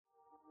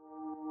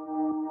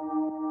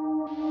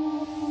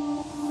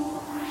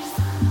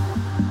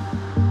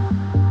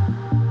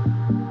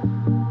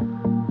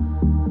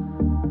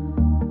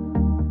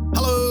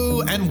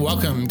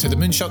welcome to the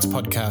Moonshots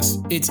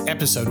Podcast. It's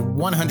episode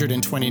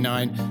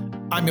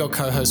 129. I'm your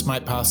co-host,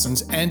 Mike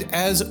Parsons, and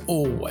as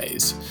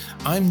always,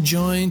 I'm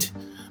joined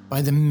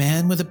by the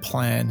man with a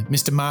plan,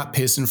 Mr. Mark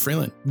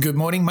Pearson-Freeland. Good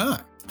morning,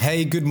 Mark.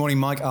 Hey, good morning,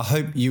 Mike. I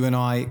hope you and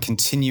I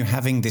continue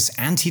having this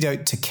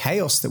antidote to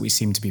chaos that we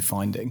seem to be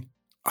finding.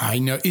 I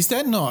know. Is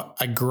that not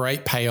a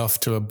great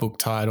payoff to a book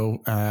title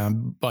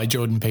by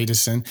Jordan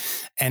Peterson?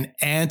 An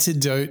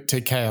antidote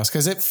to chaos,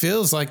 because it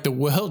feels like the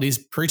world is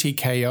pretty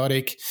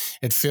chaotic.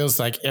 It feels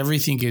like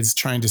everything is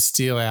trying to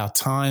steal our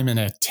time and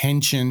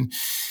attention,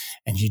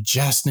 and you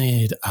just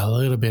need a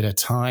little bit of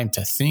time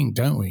to think,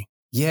 don't we?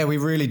 Yeah, we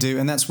really do.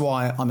 And that's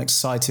why I'm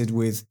excited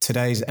with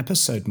today's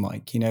episode,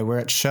 Mike. You know, we're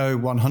at show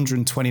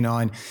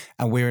 129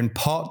 and we're in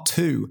part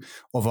 2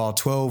 of our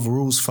 12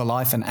 Rules for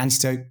Life, an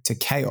Antidote to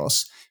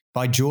Chaos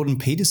by Jordan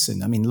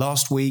Peterson. I mean,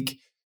 last week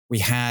we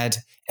had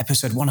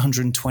episode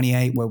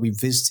 128 where we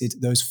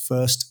visited those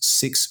first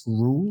 6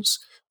 rules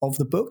of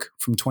the book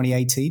from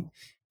 2018.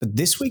 But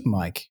this week,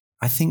 Mike,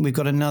 I think we've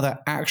got another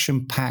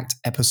action-packed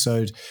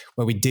episode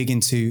where we dig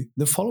into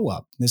the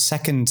follow-up, the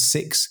second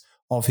 6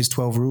 of his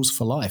 12 Rules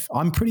for Life.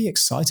 I'm pretty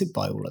excited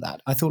by all of that.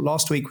 I thought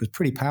last week was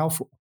pretty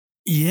powerful.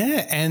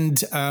 Yeah, and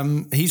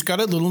he's got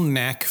a little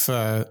knack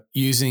for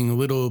using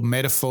little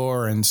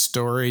metaphor and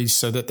stories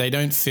so that they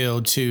don't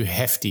feel too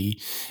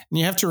hefty. And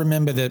you have to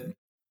remember that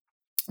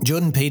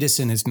Jordan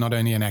Peterson is not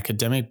only an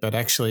academic, but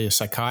actually a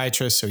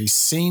psychiatrist. So he's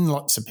seen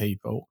lots of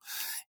people.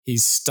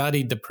 He's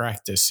studied the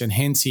practice, and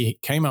hence he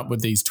came up with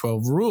these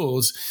 12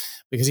 rules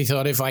because he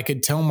thought if I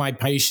could tell my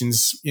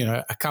patients, you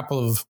know, a couple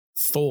of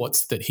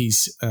thoughts that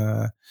he's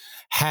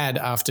had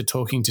after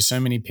talking to so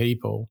many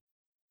people,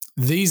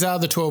 these are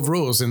the 12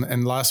 rules.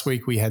 And last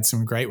week we had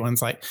some great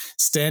ones like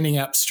standing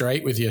up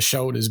straight with your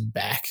shoulders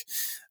back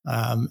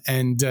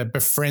and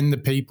befriend the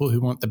people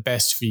who want the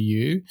best for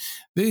you.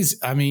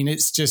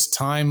 It's just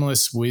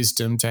timeless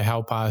wisdom to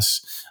help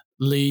us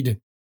lead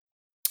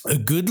a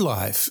good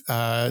life,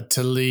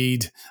 to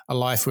lead a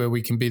life where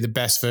we can be the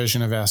best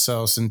version of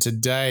ourselves. And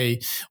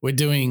today we're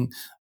doing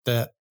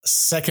the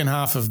second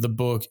half of the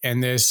book,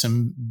 and there's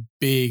some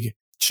big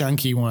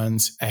chunky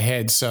ones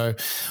ahead. So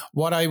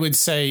what I would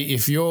say,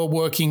 if you're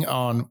working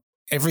on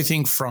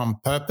everything from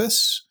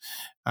purpose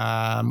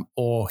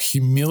or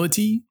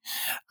humility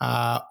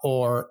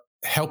or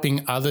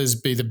helping others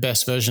be the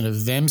best version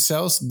of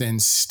themselves, then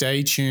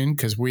stay tuned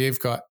because we've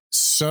got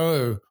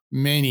so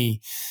many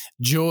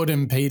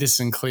Jordan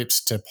Peterson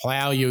clips to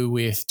plow you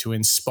with, to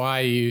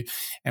inspire you.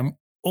 And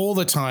all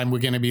the time we're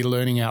going to be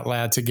learning out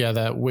loud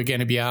together. We're going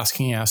to be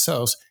asking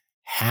ourselves,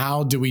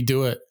 how do we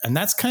do it? And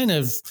that's kind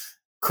of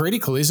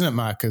critical, isn't it,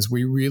 Mark? Because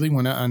we really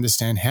want to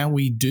understand how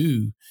we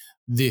do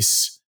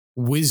this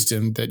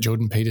wisdom that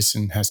Jordan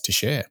Peterson has to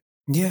share.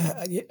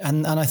 Yeah,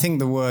 and I think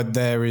the word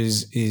there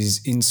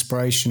is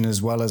inspiration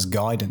as well as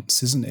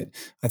guidance, isn't it?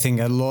 I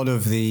think a lot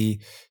of the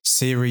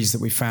series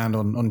that we found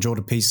on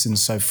Jordan Peterson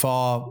so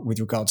far with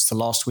regards to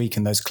last week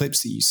and those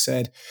clips that you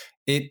said,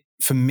 it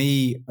for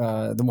me,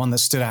 the one that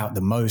stood out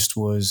the most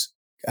was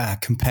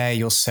compare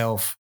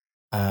yourself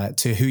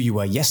to who you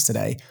were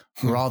yesterday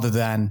rather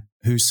than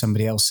who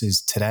somebody else is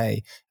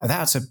today.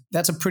 That's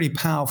a pretty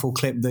powerful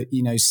clip that,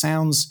 you know,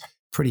 sounds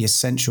pretty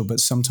essential, but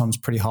sometimes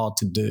pretty hard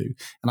to do.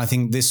 And I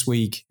think this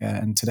week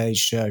and today's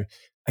show,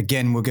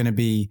 again, we're going to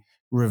be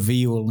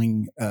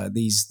revealing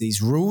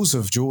these rules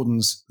of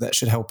Jordan's that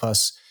should help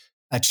us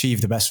achieve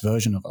the best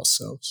version of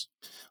ourselves.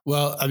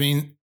 Well, I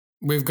mean,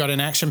 we've got an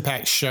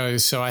action-packed show,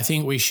 so I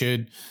think we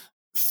should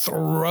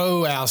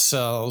throw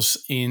ourselves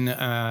in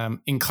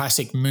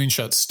classic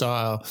Moonshot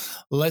style.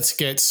 Let's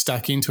get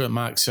stuck into it,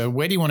 Mark. So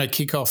where do you want to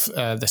kick off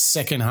the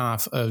second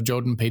half of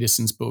Jordan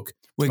Peterson's book?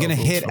 We're going to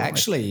hit,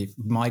 actually,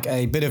 Mike,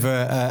 a bit of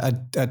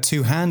a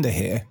two-hander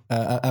here,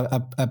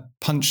 a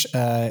punch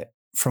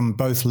from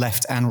both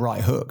left and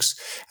right hooks.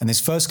 And this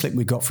first clip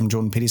we got from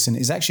Jordan Peterson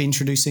is actually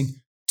introducing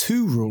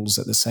 2 rules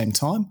at the same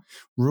time.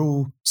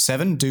 Rule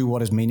 7, do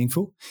what is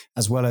meaningful,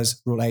 as well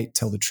as Rule 8,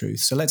 tell the truth.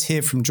 So let's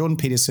hear from Jordan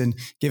Peterson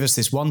give us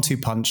this 1-2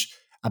 punch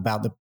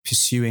about the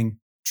pursuing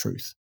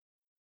truth.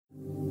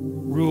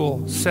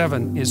 Rule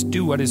 7 is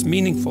do what is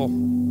meaningful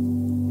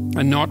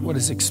and not what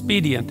is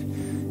expedient.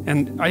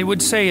 And I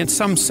would say in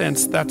some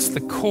sense that's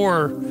the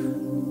core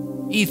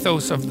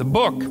ethos of the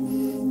book.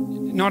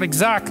 Not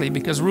exactly,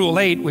 because Rule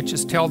 8, which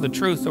is tell the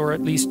truth or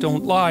at least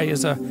don't lie,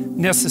 is a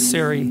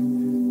necessary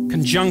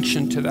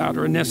conjunction to that,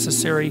 or a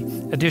necessary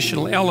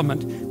additional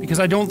element, because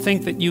I don't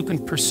think that you can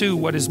pursue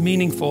what is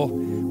meaningful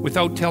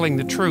without telling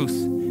the truth.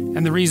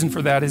 And the reason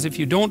for that is if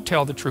you don't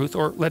tell the truth,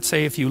 or let's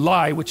say if you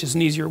lie, which is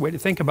an easier way to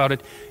think about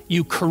it,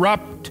 you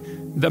corrupt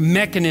the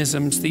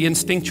mechanisms, the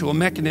instinctual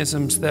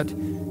mechanisms that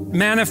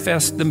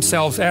manifest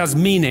themselves as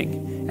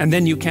meaning, and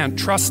then you can't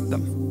trust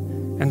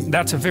them. And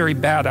that's a very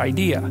bad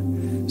idea.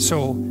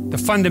 So the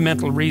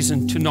fundamental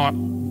reason to not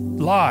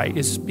lie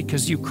is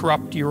because you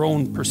corrupt your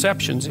own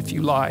perceptions if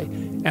you lie.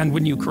 And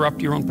when you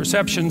corrupt your own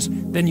perceptions,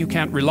 then you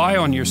can't rely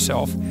on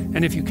yourself.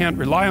 And if you can't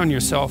rely on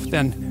yourself,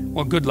 then,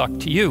 well, good luck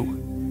to you.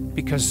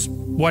 Because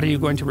what are you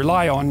going to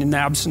rely on in the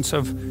absence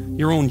of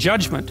your own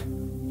judgment?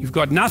 You've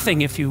got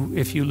nothing if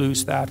you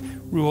lose that.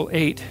 Rule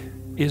 8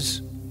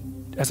 is,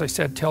 as I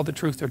said, tell the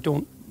truth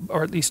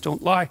or at least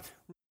don't lie.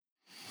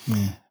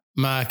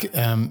 Mark,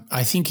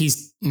 I think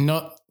he's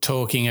not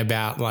talking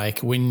about like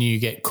when you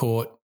get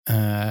caught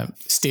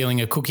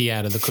stealing a cookie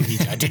out of the cookie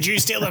jar. Did you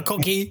steal a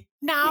cookie?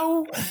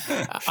 No.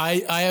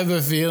 I have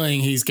a feeling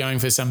he's going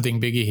for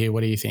something bigger here.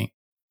 What do you think?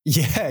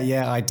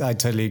 Yeah, I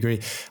totally agree.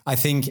 I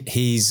think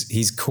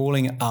he's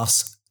calling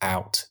us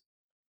out.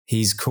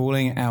 He's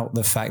calling out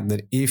the fact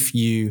that if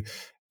you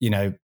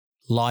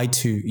lie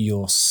to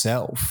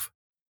yourself,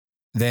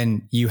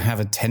 then you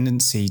have a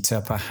tendency to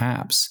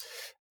perhaps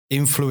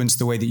influence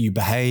the way that you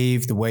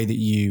behave, the way that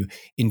you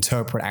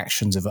interpret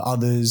actions of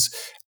others,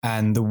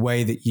 and the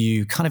way that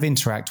you kind of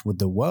interact with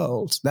the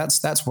world.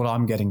 That's what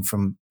I'm getting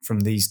from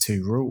these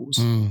two rules.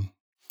 And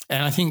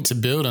I think to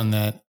build on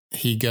that,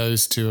 he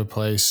goes to a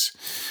place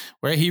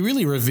where he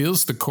really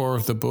reveals the core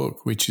of the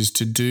book, which is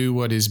to do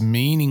what is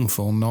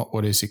meaningful, not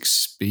what is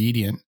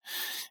expedient.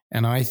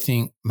 And I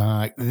think,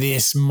 Mark,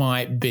 this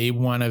might be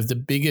one of the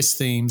biggest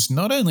themes,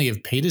 not only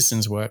of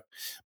Peterson's work,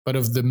 but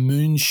of the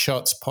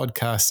Moonshots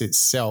podcast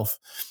itself.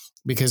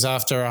 Because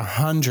after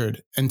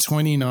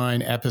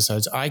 129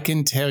 episodes, I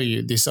can tell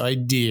you this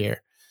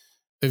idea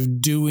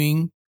of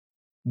doing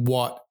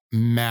what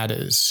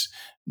matters,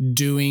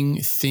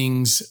 doing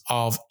things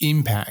of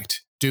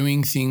impact,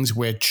 doing things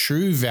where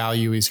true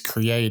value is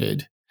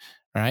created,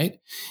 right?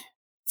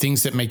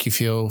 Things that make you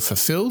feel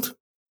fulfilled,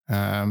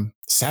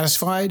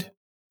 satisfied,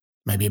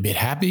 maybe a bit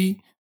happy,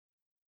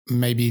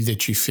 maybe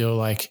that you feel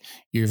like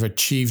you've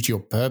achieved your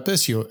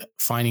purpose, you're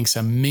finding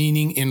some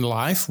meaning in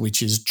life,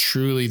 which is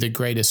truly the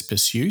greatest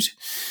pursuit,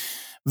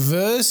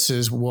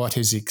 versus what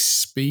is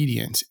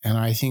expedient. And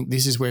I think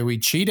this is where we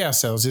cheat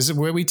ourselves. This is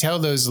where we tell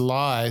those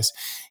lies.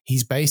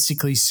 He's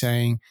basically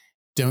saying,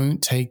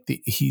 don't take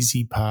the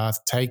easy path,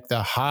 take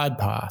the hard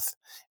path.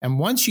 And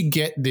once you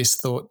get this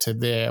thought to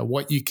there,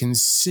 what you can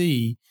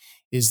see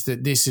is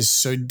that this is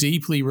so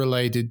deeply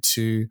related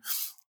to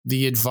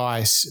the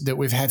advice that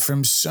we've had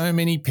from so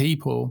many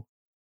people,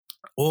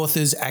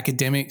 authors,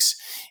 academics,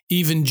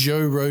 even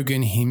Joe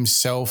Rogan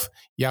himself,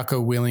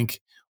 Jocko Willink,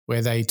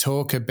 where they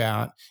talk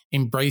about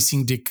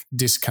embracing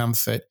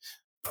discomfort.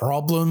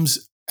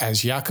 Problems,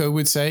 as Jocko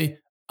would say,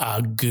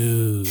 are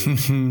good.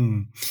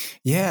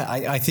 Yeah,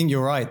 I think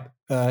you're right.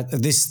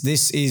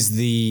 This is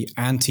the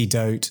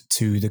antidote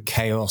to the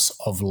chaos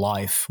of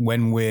life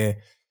when we're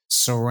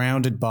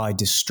surrounded by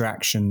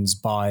distractions,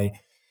 by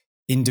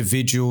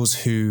individuals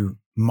who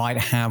might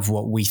have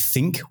what we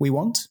think we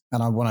want.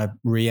 And I want to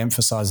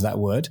re-emphasize that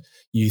word.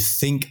 You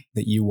think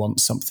that you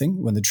want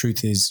something when the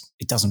truth is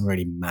it doesn't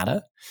really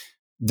matter.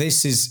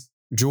 This is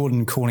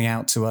Jordan calling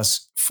out to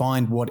us,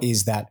 find what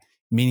is that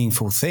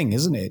meaningful thing,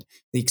 isn't it?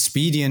 The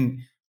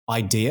expedient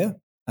idea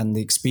and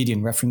the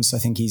expedient reference I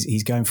think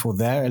he's going for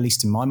there, at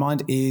least in my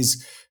mind,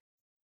 is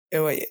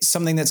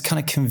something that's kind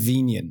of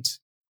convenient.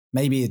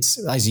 Maybe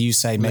it's, as you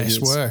say, maybe less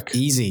it's work.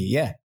 Easy.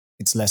 Yeah,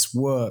 it's less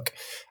work.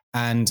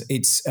 And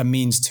it's a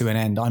means to an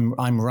end.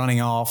 I'm running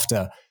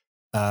after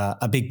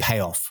a big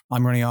payoff.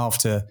 I'm running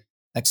after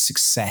a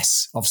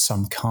success of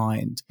some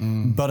kind,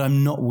 but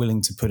I'm not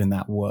willing to put in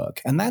that work.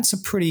 And that's a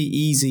pretty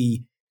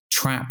easy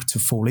trap to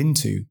fall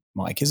into,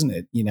 Mike, isn't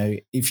it? You know,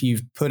 if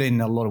you've put in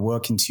a lot of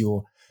work into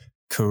your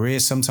career,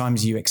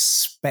 sometimes you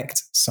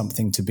expect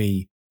something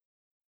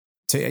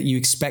you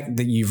expect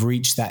that you've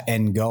reached that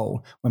end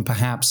goal when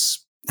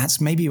perhaps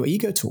that's maybe your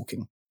ego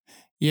talking.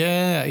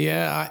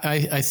 Yeah.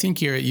 I think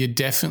you're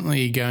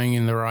definitely going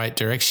in the right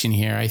direction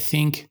here. I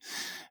think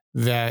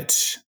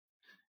that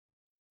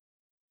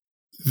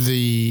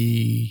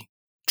the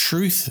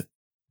truth,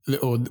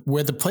 or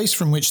where the place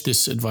from which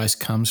this advice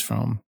comes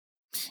from,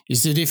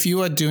 is that if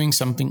you are doing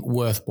something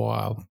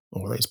worthwhile,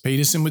 or as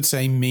Peterson would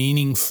say,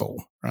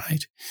 meaningful,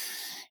 right?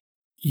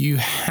 You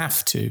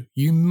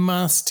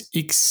must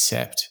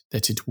accept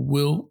that it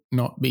will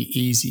not be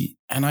easy.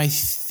 And I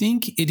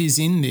think it is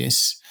in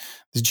this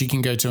that you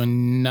can go to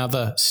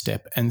another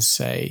step and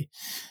say,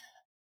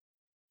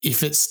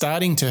 if it's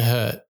starting to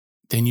hurt,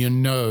 then you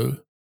know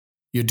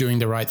you're doing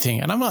the right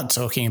thing. And I'm not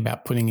talking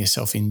about putting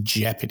yourself in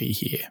jeopardy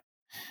here.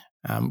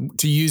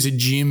 To use a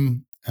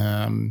gym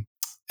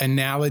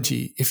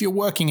analogy, if you're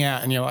working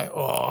out and you're like,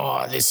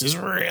 oh, this is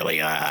really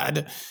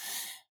hard,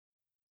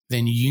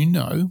 then you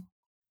know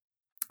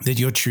that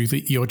you're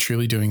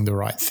truly doing the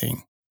right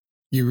thing.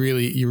 You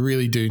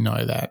really do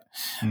know that.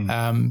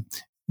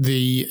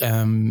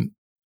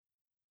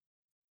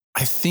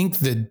 I think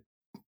that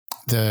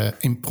the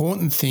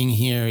important thing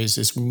here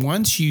is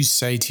once you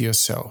say to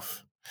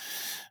yourself,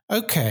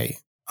 okay,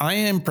 I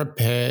am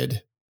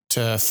prepared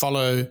to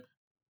follow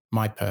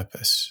my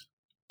purpose,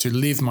 to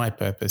live my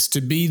purpose,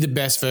 to be the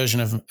best version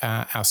of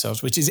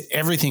ourselves, which is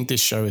everything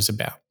this show is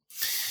about.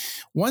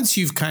 Once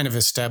you've kind of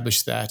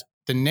established that,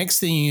 the next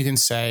thing you can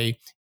say,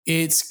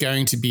 it's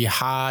going to be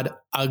hard,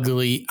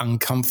 ugly,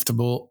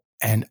 uncomfortable,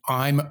 and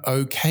I'm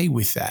okay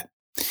with that.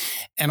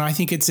 And I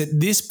think it's at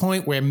this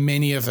point where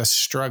many of us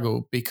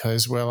struggle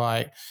because we're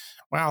like,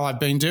 well, I've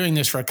been doing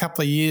this for a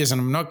couple of years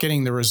and I'm not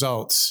getting the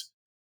results.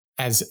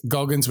 as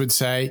Goggins would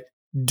say,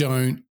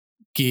 don't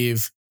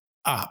give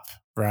up,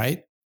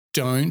 right?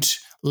 Don't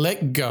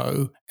let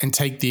go and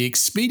take the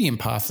expedient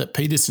path that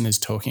Peterson is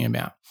talking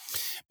about.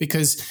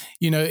 Because,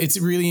 it's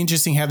really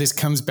interesting how this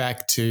comes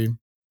back to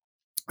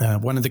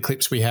one of the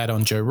clips we had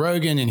on Joe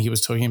Rogan, and he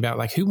was talking about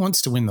like, who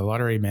wants to win the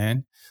lottery,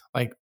 man?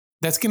 Like,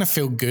 that's going to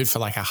feel good for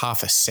like a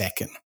half a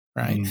second,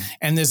 right?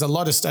 And there's a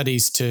lot of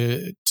studies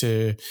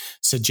to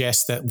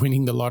suggest that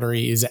winning the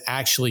lottery is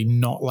actually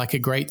not like a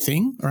great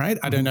thing, right?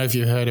 I don't know if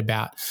you heard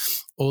about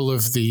all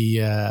of the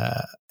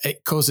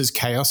it causes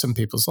chaos in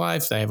people's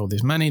lives. They have all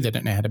this money, they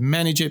don't know how to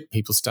manage it.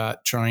 People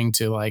start trying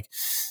to like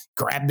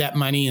grab that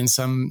money in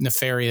some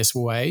nefarious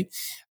way.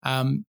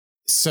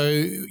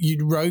 So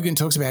Rogan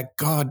talks about,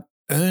 God,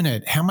 earn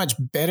it. How much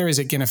better is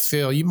it going to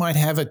feel? You might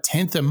have a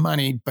tenth of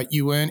money, but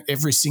you earn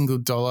every single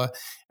dollar,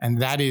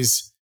 and that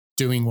is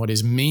doing what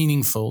is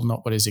meaningful,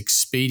 not what is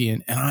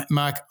expedient. And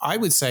Mark, I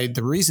would say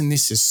the reason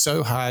this is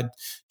so hard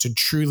to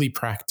truly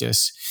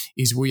practice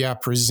is we are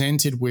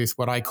presented with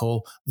what I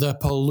call the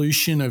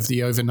pollution of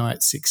the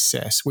overnight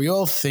success. We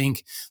all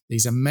think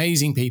these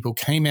amazing people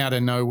came out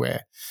of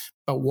nowhere.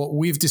 But what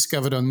we've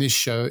discovered on this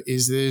show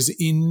is there's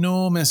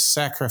enormous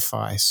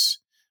sacrifice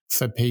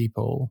for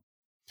people.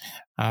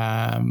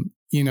 I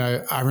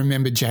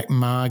remember Jack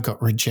Ma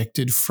got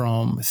rejected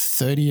from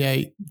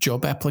 38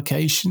 job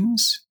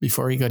applications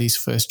before he got his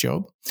first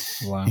job.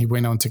 Wow. He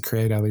went on to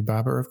create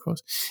Alibaba, of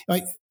course.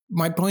 Like,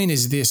 my point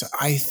is this: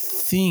 I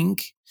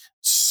think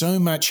so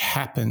much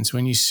happens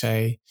when you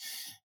say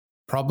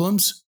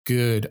problems,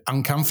 good,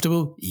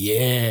 uncomfortable,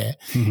 yeah.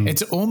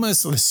 It's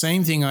almost the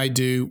same thing I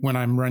do when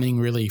I'm running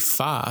really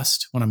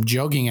fast, when I'm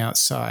jogging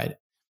outside,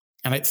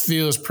 and it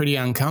feels pretty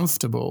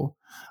uncomfortable.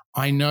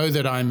 I know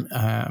that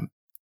I'm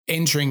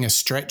entering a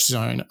stretch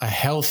zone, a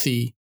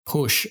healthy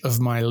push of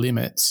my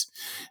limits.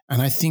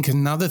 And I think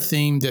another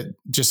theme that,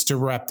 just to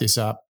wrap this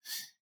up,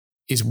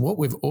 is what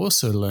we've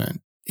also learned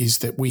is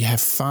that we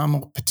have far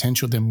more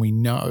potential than we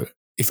know.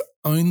 If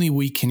only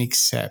we can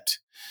accept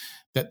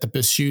that the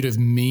pursuit of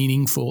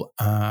meaningful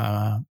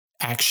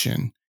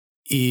action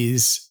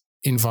is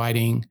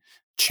inviting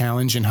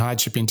challenge and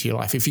hardship into your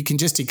life. If you can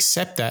just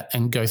accept that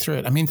and go through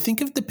it. I mean,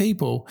 think of the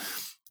people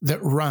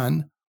that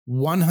run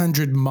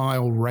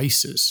 100-mile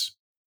races.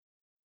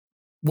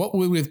 What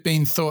would have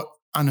been thought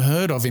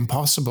unheard of,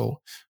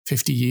 impossible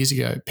 50 years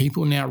ago,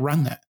 people now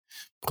run that,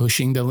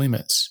 pushing the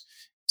limits,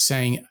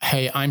 saying,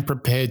 hey, I'm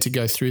prepared to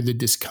go through the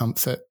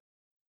discomfort.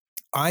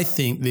 I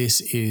think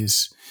this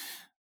is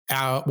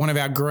one of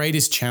our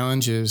greatest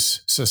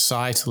challenges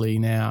societally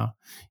now,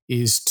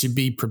 is to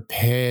be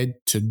prepared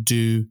to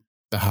do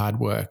the hard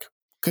work,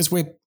 because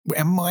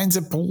our minds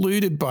are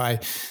polluted by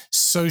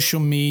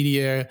social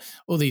media,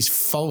 all these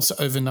false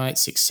overnight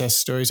success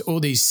stories, all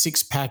these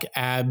six-pack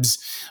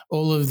abs,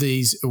 all of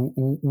these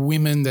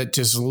women that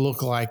just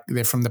look like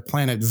they're from the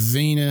planet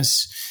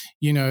Venus,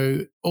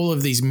 all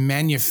of these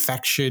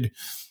manufactured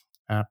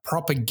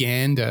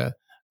propaganda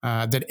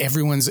that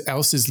everyone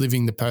else is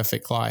living the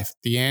perfect life.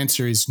 The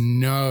answer is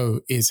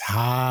no. It's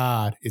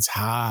hard. It's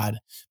hard.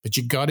 But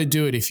you got to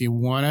do it if you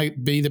want to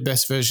be the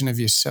best version of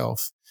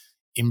yourself.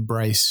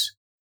 Embrace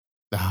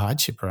the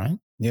hardship, right?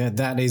 Yeah,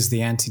 that is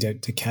the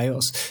antidote to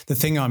chaos. The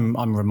thing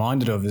I'm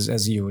reminded of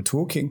as you were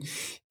talking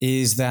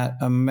is that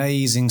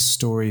amazing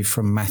story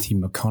from Matthew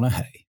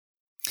McConaughey,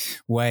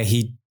 where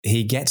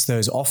he gets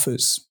those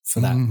offers for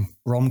that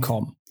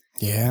rom-com.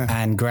 Yeah.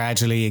 And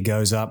gradually it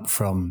goes up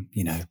from,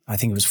 I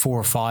think it was 4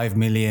 or 5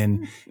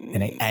 million,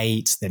 then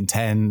 8, then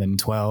 10, then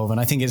 12. And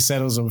I think it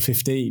settles on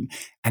 15.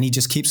 And he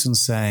just keeps on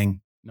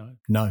saying,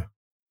 no.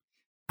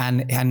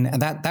 And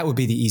that would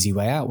be the easy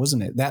way out,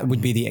 wasn't it? That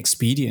would be the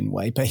expedient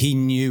way. But he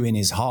knew in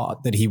his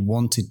heart that he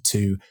wanted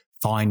to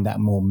find that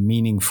more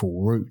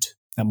meaningful route,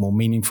 that more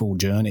meaningful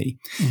journey.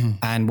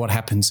 And what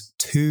happens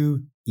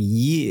 2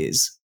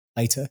 years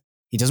later?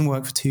 He doesn't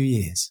work for 2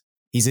 years.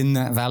 He's in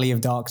that valley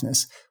of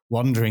darkness,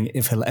 wondering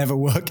if he'll ever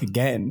work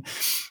again.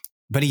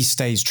 But he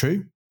stays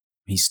true.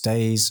 He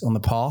stays on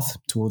the path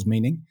towards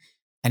meaning.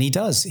 And he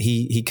does.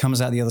 He comes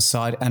out the other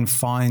side and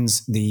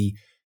finds the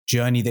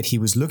journey that he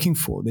was looking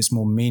for, this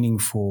more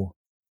meaningful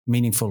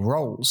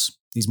roles,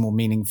 these more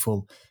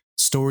meaningful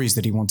stories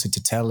that he wanted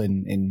to tell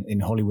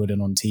in Hollywood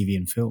and on TV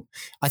and film.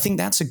 I think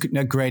that's a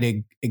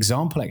great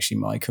example, actually,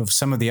 Mike, of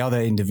some of the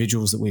other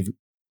individuals that we've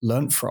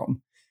learned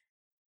from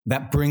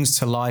that brings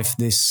to life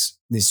this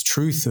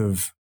truth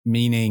of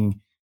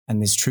meaning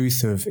and this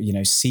truth of,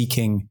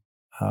 seeking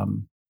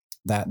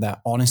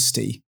that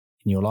honesty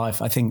in your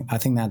life. I think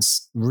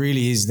that's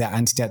really is that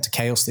antidote to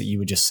chaos that you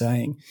were just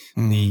saying.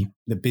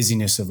 The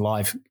busyness of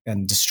life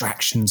and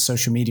distractions,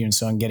 social media and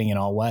so on, getting in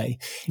our way.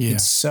 Yeah.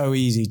 It's so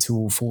easy to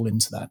all fall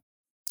into that.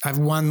 I have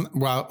one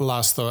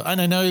last thought.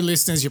 And I know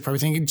listeners, you're probably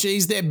thinking,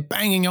 geez, they're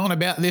banging on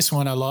about this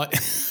one a lot.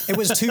 It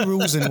was 2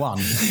 rules in one.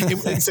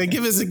 So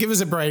give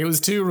us a break. It was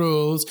 2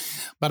 rules.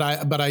 But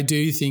I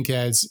do think,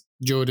 as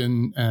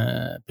Jordan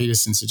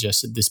Peterson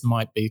suggested, this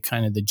might be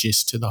kind of the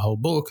gist to the whole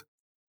book.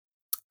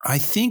 I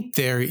think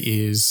there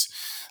is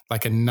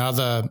like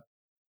another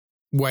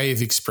way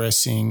of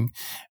expressing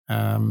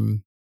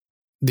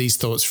these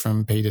thoughts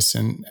from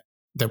Peterson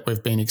that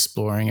we've been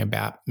exploring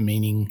about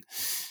meaning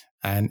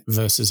and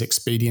versus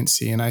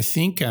expediency. And I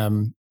think,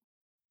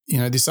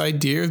 this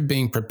idea of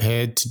being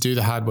prepared to do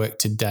the hard work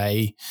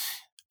today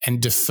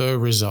and defer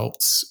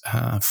results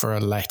for a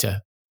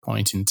later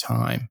point in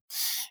time.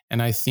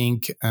 And I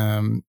think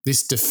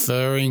this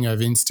deferring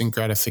of instant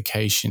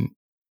gratification,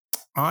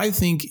 I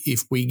think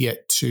if we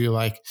get to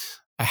like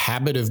a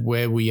habit of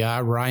where we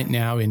are right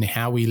now in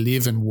how we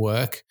live and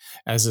work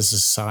as a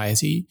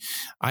society,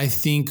 I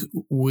think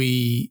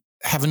we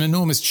have an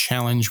enormous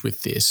challenge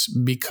with this,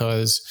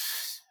 because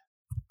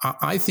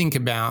I think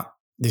about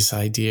this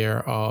idea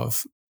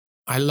of,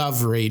 I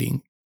love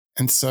reading.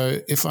 And so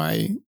if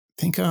I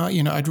think,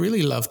 I'd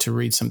really love to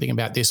read something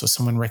about this, or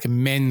someone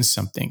recommends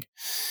something.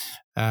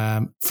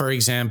 For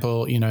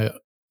example,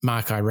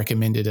 Mark, I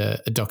recommended a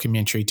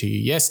documentary to you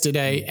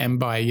yesterday, and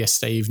by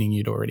yesterday evening,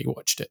 you'd already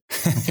watched it.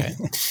 Okay.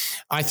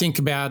 I think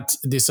about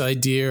this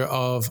idea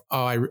of,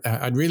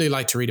 I'd really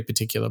like to read a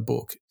particular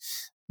book.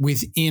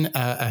 Within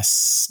a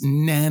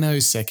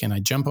nanosecond, I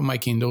jump on my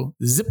Kindle,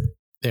 zip,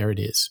 there it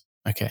is.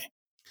 Okay.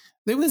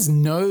 There was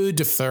no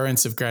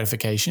deference of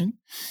gratification.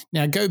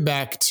 Now go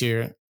back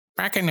in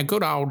the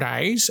good old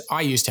days,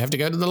 I used to have to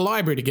go to the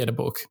library to get a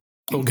book,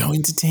 or go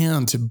into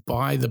town to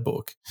buy the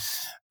book.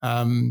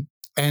 And,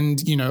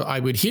 I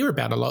would hear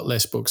about a lot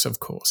less books, of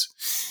course.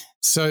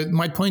 So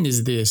my point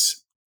is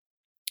this: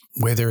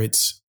 whether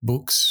it's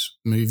books,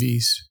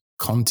 movies,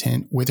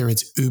 content, whether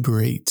it's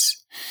Uber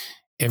Eats,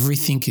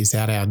 everything is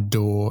at our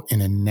door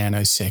in a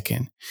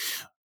nanosecond.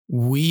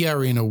 We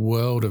are in a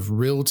world of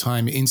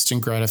real-time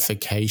instant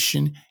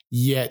gratification,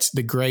 yet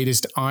the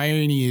greatest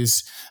irony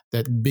is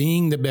that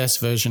being the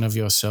best version of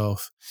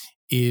yourself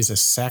is a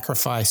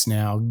sacrifice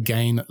now,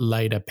 gain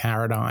later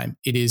paradigm.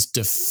 It is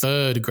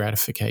deferred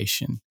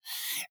gratification.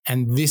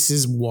 And this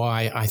is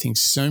why I think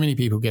so many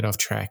people get off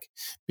track,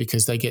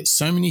 because they get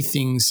so many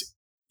things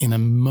in a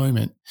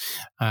moment.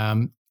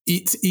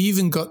 It's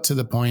even got to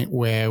the point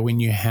where when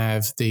you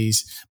have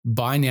these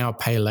buy now,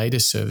 pay later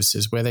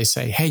services where they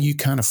say, hey, you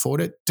can't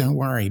afford it, don't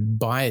worry,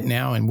 buy it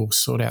now and we'll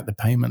sort out the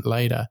payment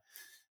later.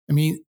 I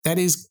mean, that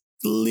is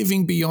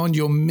living beyond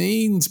your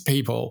means,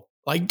 people.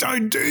 Like,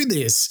 don't do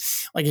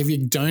this. Like, if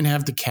you don't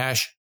have the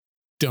cash,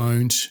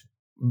 don't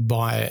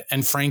buy it.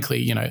 And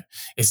frankly,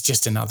 it's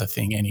just another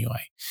thing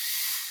anyway.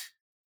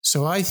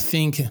 So I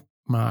think,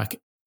 Mark,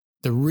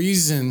 the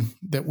reason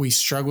that we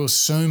struggle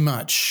so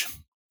much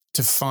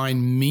to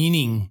find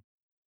meaning,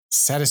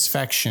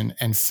 satisfaction,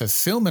 and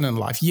fulfillment in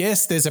life.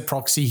 Yes, there's a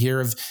proxy here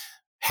of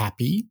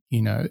happy,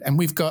 and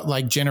we've got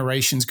like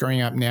generations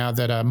growing up now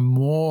that are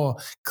more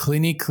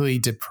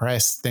clinically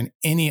depressed than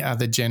any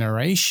other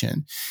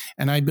generation.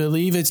 And I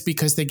believe it's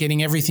because they're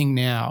getting everything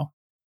now.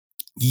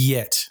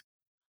 Yet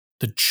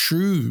the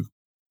true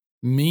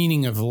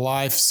meaning of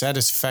life,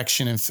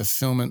 satisfaction, and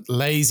fulfillment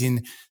lays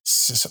in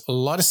a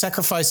lot of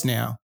sacrifice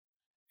now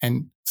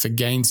and for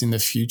gains in the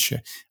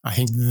future. I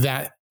think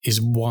that is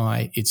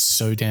why it's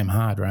so damn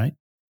hard, right?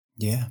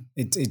 Yeah,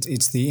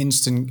 it's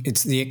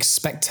the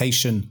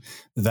expectation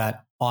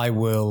that I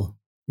will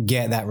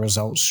get that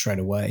result straight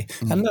away.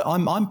 Mm. And look,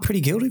 I'm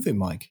pretty guilty of it,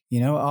 Mike.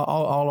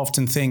 I'll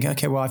often think,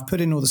 okay, well, I've put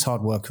in all this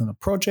hard work on a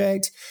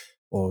project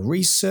or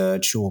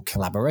research or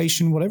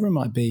collaboration, whatever it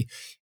might be,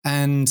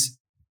 and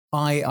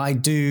I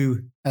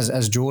do,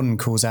 as Jordan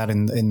calls out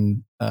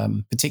in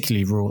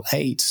particularly Rule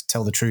 8,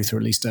 tell the truth or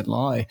at least don't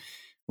lie,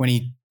 when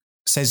he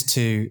says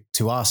to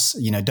us,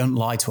 don't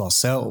lie to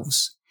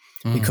ourselves,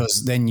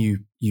 because then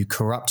you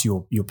corrupt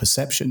your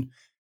perception.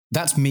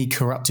 That's me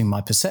corrupting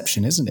my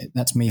perception, isn't it?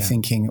 That's me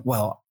thinking,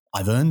 well,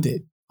 I've earned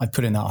it. I've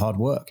put in that hard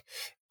work.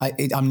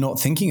 I'm not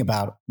thinking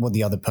about what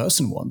the other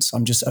person wants.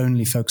 I'm just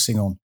only focusing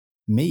on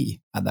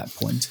me at that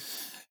point.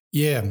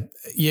 Yeah.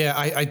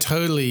 I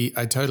totally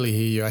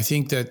hear you. I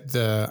think that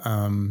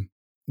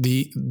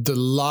the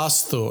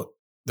last thought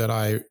that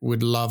I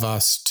would love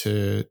us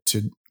to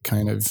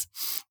kind of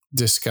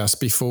discuss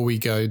before we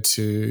go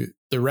to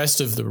the rest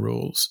of the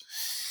rules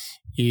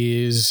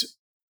is,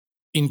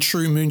 in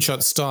true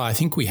moonshot style, I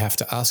think we have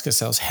to ask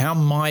ourselves,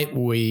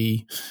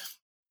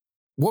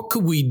 what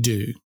could we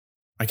do?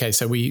 Okay,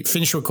 so we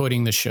finish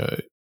recording the show.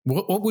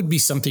 What would be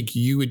something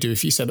you would do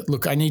if you said,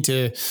 look, I need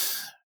to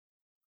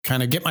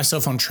kind of get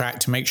myself on track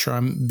to make sure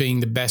I'm being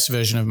the best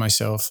version of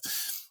myself.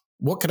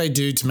 What could I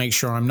do to make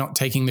sure I'm not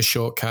taking the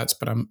shortcuts,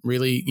 but I'm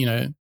really,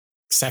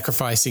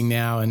 sacrificing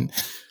now and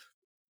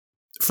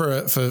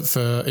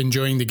for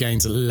enjoying the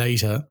gains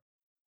later?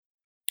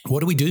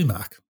 What do we do,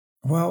 Mark?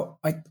 Well,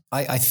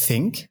 I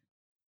think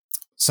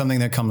something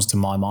that comes to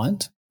my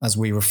mind as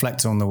we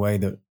reflect on the way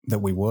that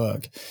we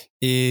work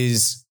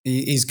is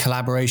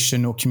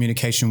collaboration or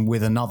communication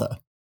with another.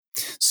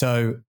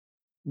 So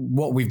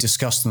what we've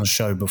discussed on the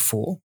show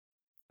before,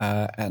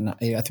 and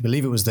I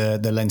believe it was the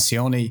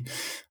Lencioni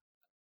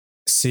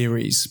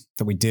series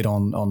that we did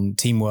on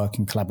teamwork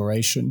and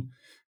collaboration,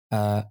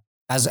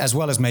 as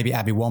well as maybe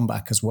Abby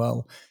Wambach as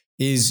well,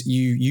 is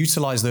you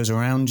utilize those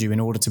around you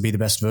in order to be the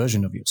best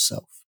version of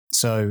yourself.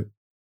 So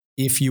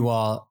if you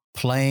are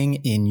playing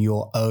in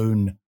your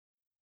own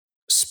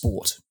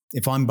sport.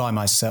 If I'm by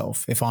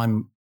myself, if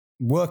I'm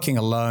working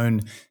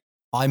alone,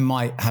 I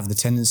might have the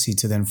tendency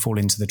to then fall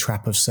into the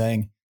trap of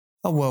saying,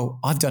 oh, well,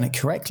 I've done it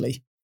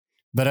correctly.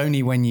 But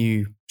only when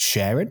you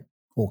share it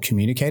or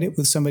communicate it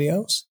with somebody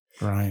else,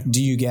 right,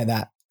 do you get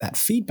that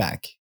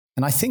feedback.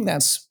 And I think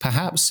that's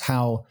perhaps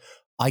how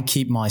I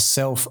keep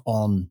myself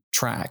on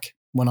track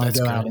when I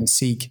go out and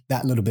seek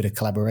that little bit of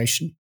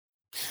collaboration.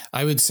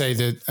 I would say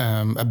that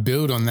a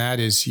build on that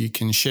is you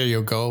can share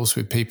your goals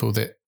with people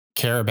that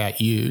care about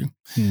you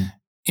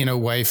in a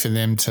way for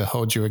them to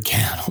hold you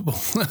accountable.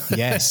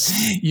 Yes.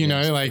 You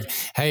know, like,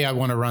 hey, I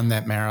want to run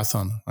that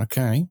marathon.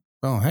 Okay.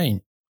 Well,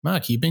 hey,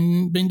 Mark, you've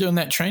been doing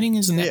that training.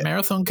 Isn't that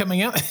marathon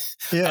coming up?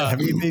 Yeah.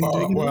 Have you been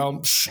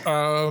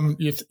doing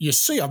it? You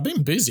see, I've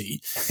been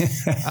busy.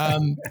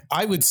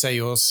 I would say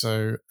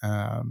also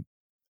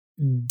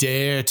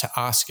dare to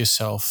ask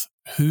yourself,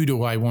 who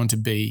do I want to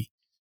be?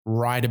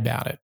 Write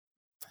about it.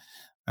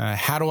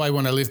 How do I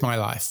want to live my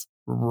life?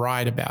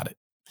 Write about it.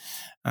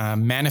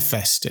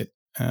 Manifest it.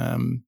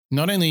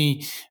 Not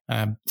only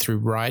through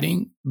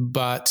writing,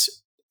 but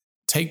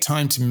take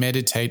time to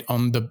meditate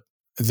on the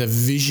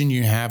vision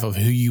you have of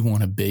who you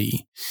want to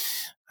be.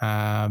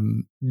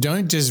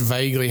 Don't just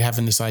vaguely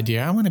having this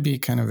idea, I want to be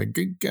kind of a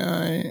good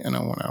guy and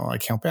I want to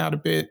like help out a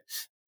bit.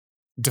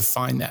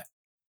 Define that,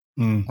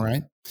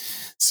 right?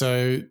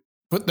 So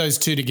put those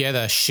two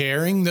together,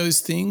 sharing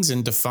those things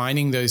and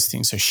defining those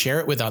things. So share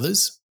it with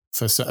others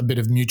for a bit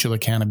of mutual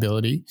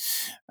accountability,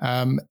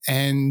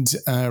 and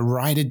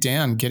write it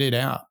down, get it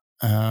out.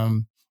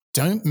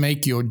 Don't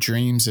make your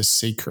dreams a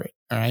secret,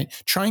 all right?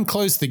 Try and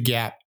close the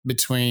gap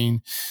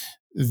between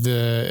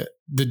the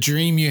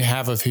dream you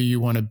have of who you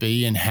want to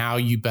be and how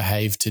you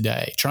behave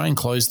today. Try and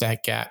close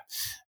that gap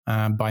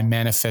by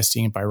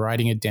manifesting it, by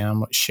writing it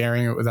down,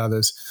 sharing it with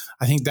others.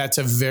 I think that's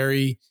a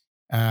very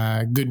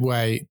good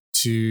way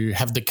to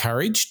have the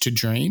courage to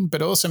dream,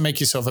 but also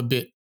make yourself a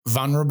bit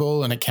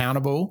vulnerable and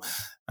accountable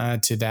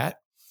to that.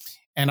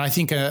 And I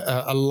think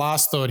a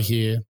last thought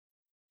here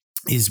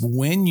is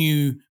when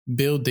you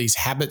build these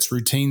habits,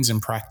 routines,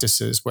 and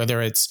practices,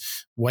 whether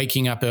it's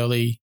waking up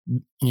early,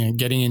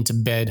 getting into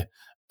bed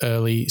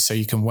early so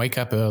you can wake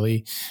up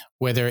early,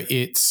 whether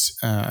it's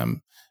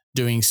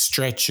doing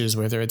stretches,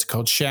 whether it's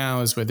cold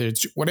showers, whether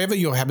it's whatever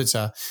your habits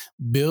are,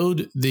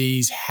 build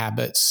these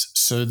habits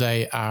so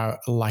they are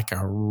like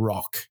a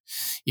rock.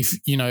 If,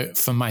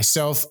 for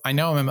myself, I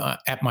know I'm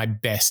at my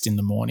best in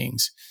the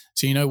mornings.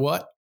 So you know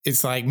what?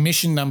 It's like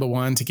mission number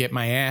one to get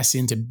my ass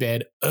into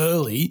bed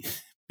early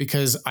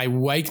because I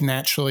wake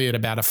naturally at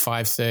about a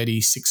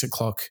 5:30, 6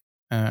 o'clock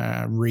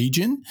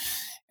region.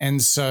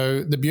 And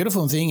so the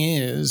beautiful thing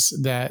is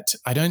that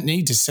I don't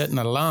need to set an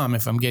alarm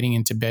if I'm getting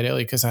into bed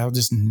early because I'll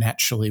just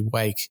naturally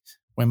wake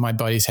when my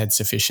body's had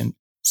sufficient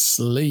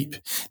sleep.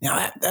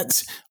 Now,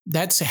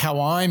 that's how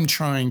I'm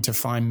trying to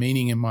find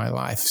meaning in my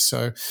life.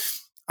 So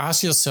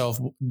ask yourself,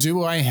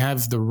 do I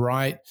have the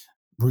right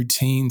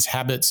routines,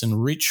 habits,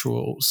 and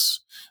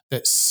rituals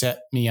that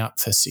set me up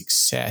for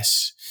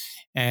success?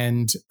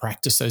 And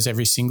practice those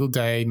every single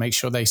day. Make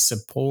sure they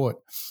support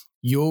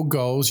your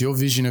goals, your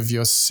vision of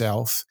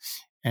yourself,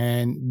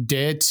 and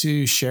dare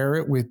to share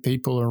it with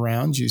people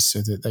around you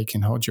so that they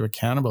can hold you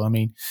accountable. I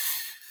mean,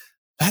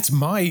 that's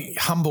my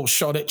humble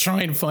shot at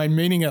trying to find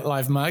meaning at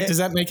life, Mark. Does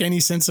that make any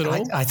sense at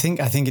all? I think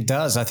it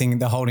does. I think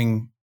the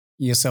holding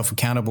yourself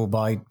accountable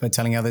by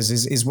telling others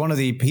is one of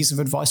the pieces of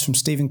advice from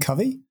Stephen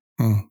Covey,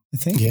 I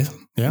think. Yeah.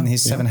 In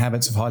his 7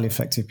 Habits of Highly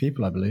Effective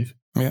People, I believe.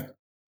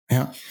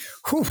 Yeah.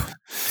 Whew.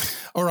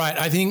 All right.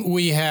 I think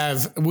we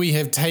have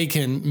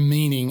taken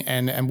meaning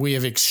and we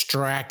have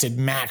extracted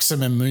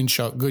maximum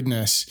moonshot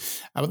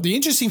goodness. The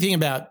interesting thing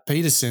about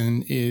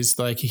Peterson is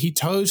like he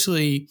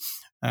totally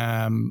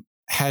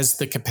has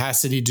the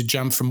capacity to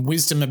jump from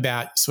wisdom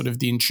about sort of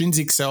the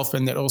intrinsic self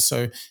and that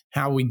also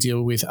how we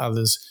deal with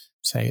others,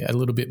 say a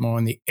little bit more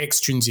in the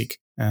extrinsic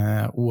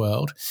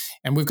world.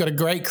 And we've got a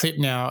great clip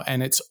now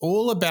and it's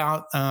all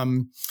about,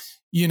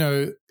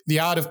 the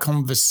art of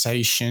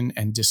conversation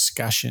and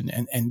discussion.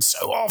 And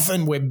so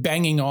often we're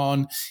banging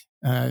on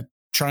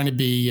trying to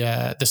be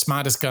the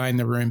smartest guy in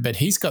the room, but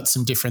he's got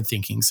some different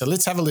thinking. So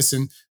let's have a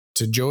listen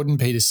to Jordan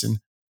Peterson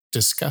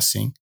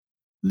discussing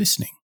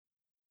listening.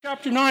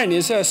 Chapter 9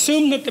 is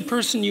assume that the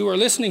person you are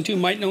listening to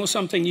might know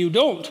something you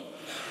don't.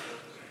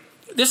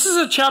 This is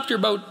a chapter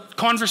about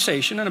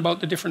conversation and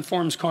about the different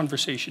forms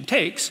conversation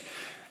takes.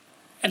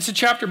 And it's a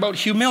chapter about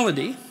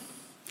humility.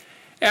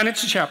 And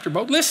it's a chapter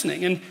about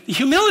listening. And the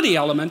humility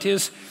element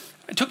it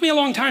took me a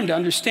long time to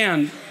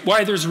understand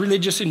why there's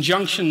religious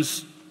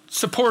injunctions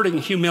supporting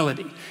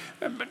humility,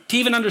 but to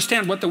even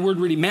understand what the word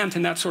really meant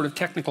in that sort of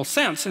technical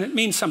sense. And it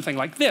means something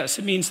like this.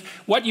 It means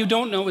what you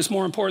don't know is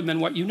more important than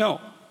what you know.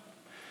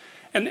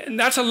 And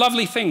that's a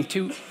lovely thing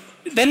to,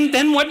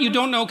 then what you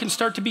don't know can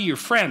start to be your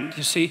friend,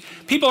 you see.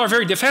 People are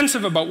very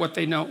defensive about what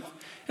they know,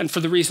 and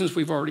for the reasons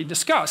we've already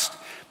discussed.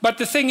 But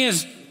the thing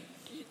is,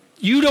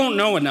 you don't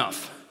know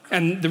enough.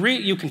 And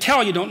you can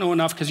tell you don't know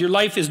enough because your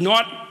life is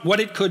not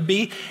what it could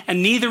be,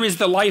 and neither is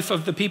the life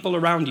of the people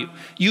around you.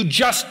 You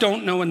just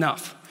don't know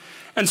enough.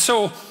 And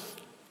so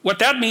What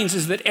that means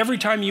is that every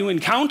time you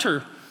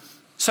encounter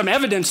some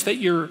evidence that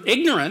you're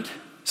ignorant,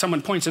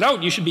 someone points it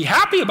out, you should be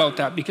happy about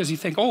that because you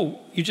think, oh,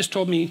 you just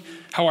told me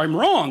how I'm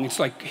wrong. It's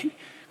like,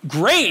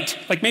 great.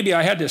 Like maybe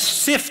I had to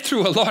sift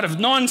through a lot of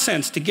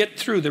nonsense to get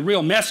through the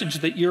real message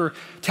that you're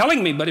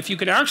telling me. But if you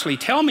could actually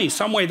tell me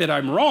some way that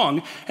I'm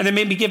wrong and then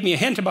maybe give me a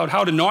hint about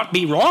how to not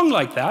be wrong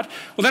like that,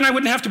 well, then I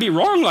wouldn't have to be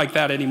wrong like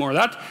that anymore.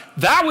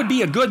 That would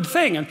be a good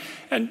thing.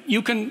 And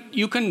you can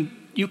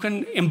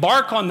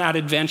embark on that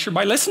adventure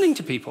by listening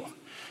to people.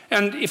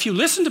 And if you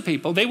listen to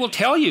people, they'll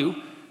tell you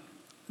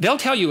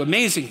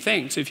amazing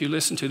things if you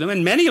listen to them.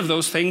 And many of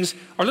those things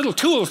are little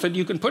tools that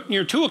you can put in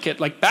your toolkit,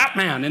 like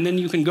Batman. And then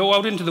you can go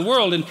out into the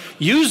world and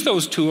use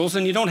those tools,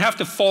 and you don't have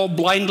to fall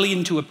blindly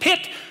into a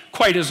pit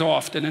quite as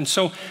often. And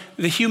so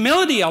the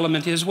humility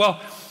element is, well,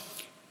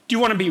 do you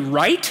want to be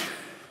right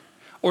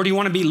or do you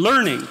want to be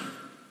learning?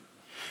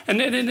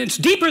 And it's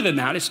deeper than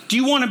that. It's, do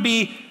you want to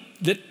be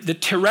the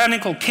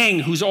tyrannical king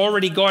who's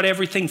already got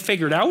everything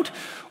figured out?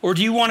 Or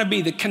do you want to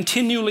be the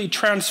continually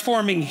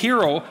transforming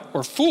hero,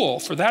 or fool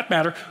for that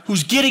matter,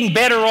 who's getting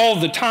better all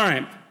the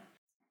time?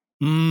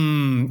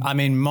 I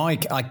mean,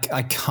 Mike,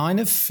 I kind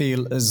of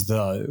feel as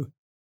though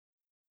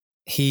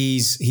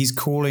he's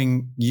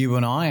calling you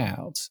and I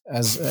out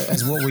as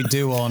what we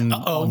do on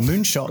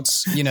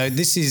Moonshots. You know,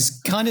 this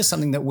is kind of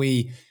something that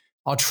we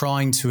are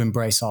trying to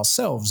embrace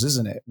ourselves,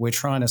 isn't it? We're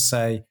trying to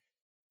say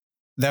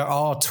there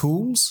are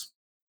tools,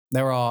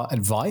 there are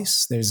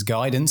advice, there's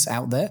guidance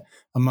out there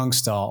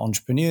amongst our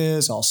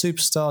entrepreneurs, our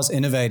superstars,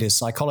 innovators,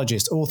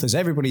 psychologists, authors,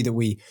 everybody that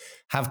we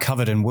have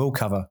covered and will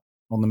cover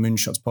on the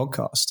Moonshots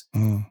podcast.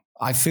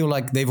 I feel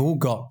like they've all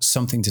got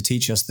something to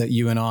teach us that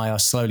you and I are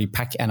slowly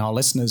packing, and our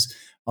listeners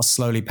are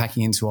slowly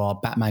packing into our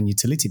Batman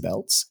utility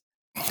belts.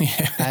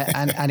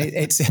 and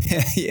it's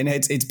you know,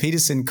 it's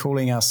Peterson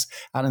calling us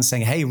out and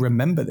saying, hey,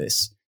 remember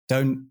this.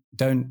 Don't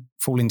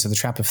fall into the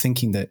trap of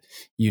thinking that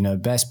you know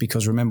best,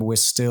 because remember, we're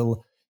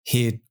still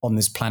here on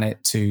this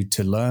planet to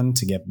learn,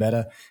 to get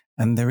better.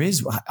 And there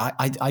is,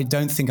 I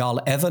don't think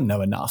I'll ever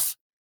know enough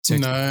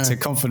to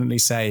confidently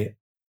say,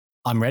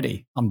 I'm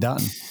ready, I'm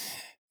done.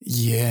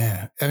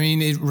 Yeah. I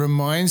mean, it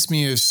reminds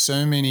me of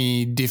so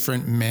many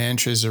different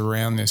mantras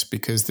around this,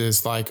 because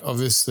there's like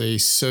obviously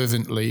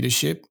servant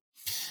leadership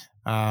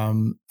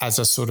as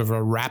a sort of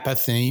a wrapper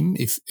theme,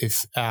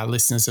 if our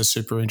listeners are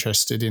super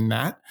interested in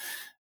that.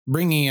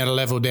 Bringing it a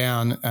level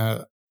down,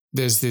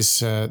 there's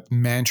this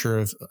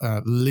mantra of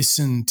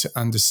listen to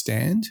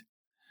understand,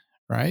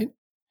 right?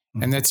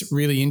 Mm-hmm. And that's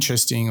really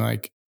interesting,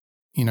 like,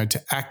 you know, to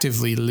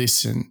actively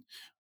listen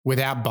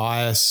without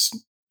bias.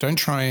 Don't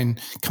try and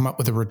come up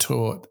with a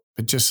retort,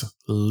 but just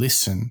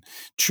listen.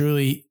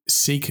 Truly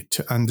seek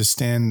to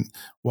understand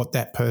what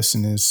that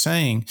person is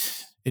saying.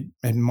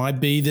 It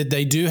might be that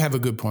they do have a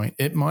good point.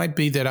 It might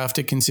be that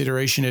after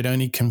consideration, it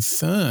only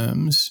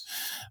confirms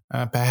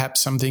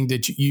perhaps something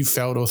that you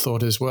felt or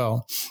thought as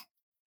well.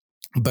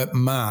 But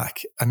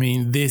Mark, I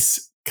mean,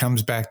 this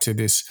comes back to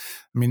this.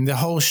 I mean, the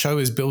whole show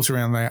is built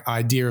around the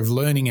idea of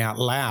learning out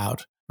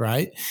loud,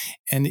 right?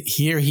 And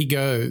here he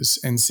goes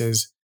and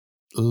says,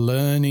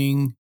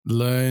 learning,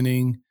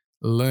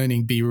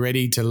 be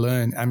ready to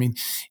learn. I mean,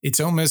 it's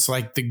almost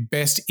like the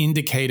best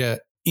indicator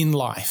in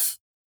life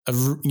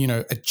of, you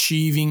know,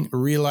 achieving,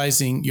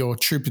 realizing your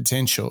true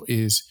potential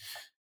is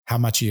how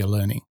much are you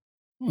learning.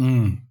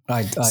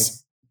 I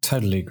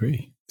totally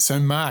agree. So,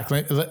 Mark,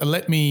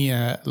 let me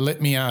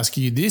ask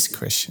you this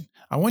question.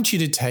 I want you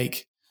to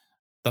take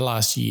the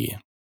last year,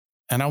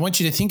 and I want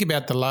you to think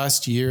about the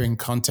last year in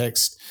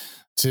context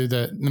to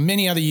the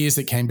many other years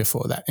that came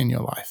before that in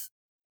your life.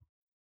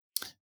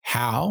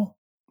 How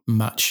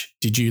much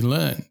did you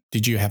learn?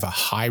 Did you have a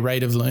high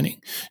rate of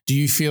learning? Do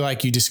you feel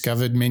like you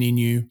discovered many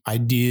new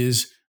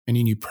ideas,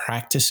 many new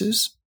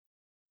practices?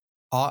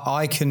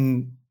 I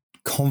can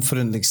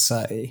confidently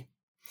say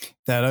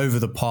that over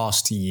the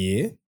past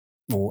year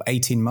or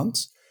 18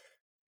 months,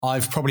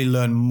 I've probably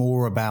learned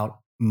more about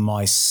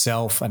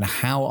myself and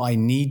how I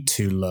need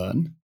to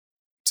learn.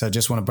 So I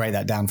just want to break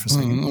that down for a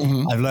second.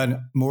 Mm-hmm. I've learned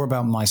more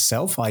about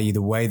myself, i.e.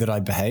 the way that I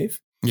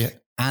behave. Yeah.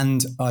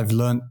 And I've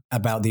learned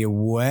about the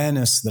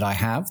awareness that I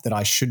have, that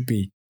I should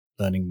be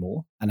learning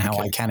more, and how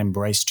I can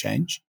embrace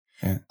change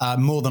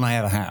more than I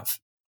ever have.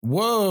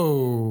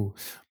 Whoa.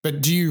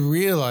 But do you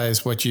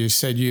realize what you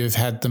said? You have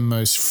had the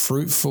most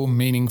fruitful,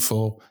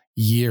 meaningful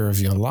year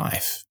of your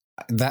life.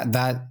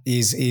 That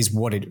is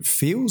what it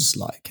feels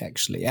like,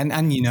 actually.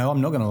 And you know,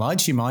 I'm not going to lie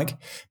to you, Mike,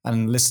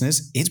 and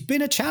listeners, it's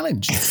been a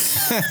challenge.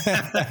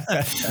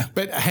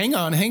 But hang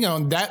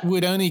on. That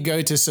would only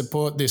go to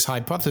support this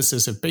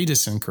hypothesis of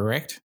Peterson,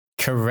 correct?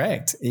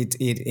 Correct.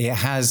 It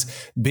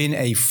has been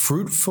a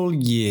fruitful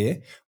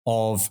year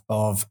of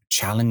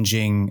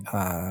challenging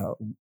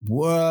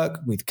work,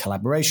 with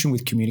collaboration,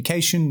 with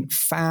communication,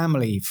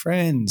 family,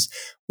 friends,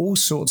 all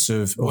sorts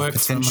of work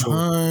potential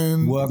from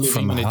home, work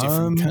from in a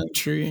home, different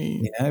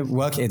country. Yeah,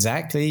 work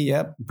exactly.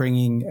 Yep,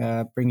 bringing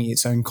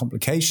its own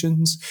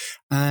complications,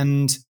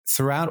 and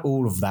throughout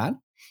all of that,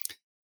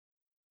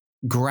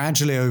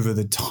 gradually over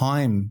the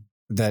time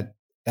that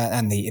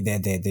and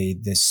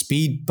the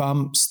speed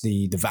bumps,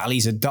 the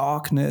valleys of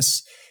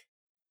darkness.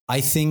 I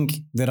think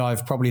that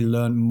I've probably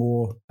learned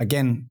more,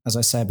 again, as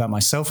I say, about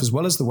myself, as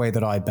well as the way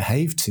that I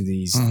behave to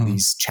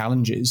these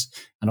challenges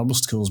and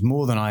obstacles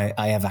more than I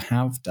ever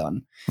have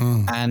done.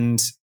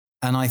 And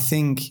I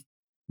think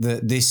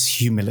that this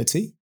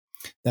humility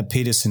that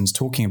Peterson's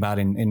talking about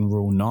in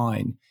Rule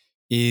 9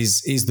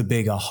 is the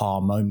big aha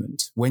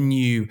moment. When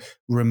you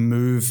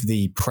remove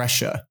the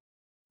pressure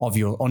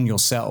on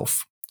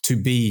yourself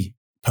to be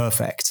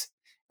perfect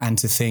and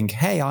to think,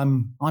 hey,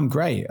 I'm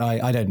great.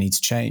 I don't need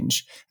to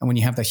change. And when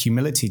you have the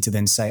humility to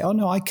then say, oh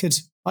no, I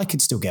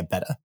could still get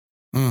better.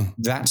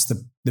 That's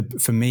the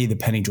for me, the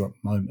penny drop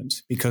moment,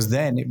 because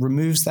then it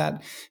removes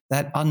that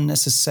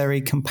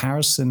unnecessary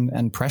comparison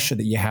and pressure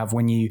that you have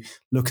when you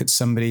look at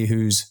somebody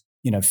who's,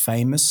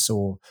 famous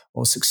or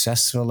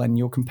successful and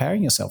you're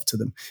comparing yourself to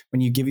them.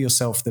 When you give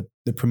yourself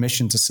the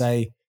permission to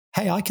say,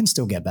 hey, I can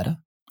still get better.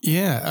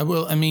 Yeah.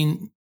 Well, I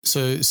mean,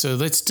 so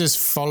let's just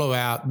follow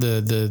out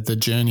the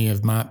journey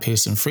of Mark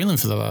Pearson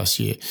Freeland for the last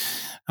year.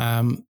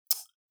 I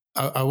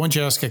want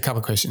you to ask a couple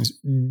of questions.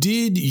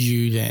 Did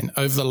you then,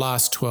 over the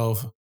last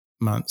 12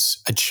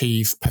 months,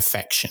 achieve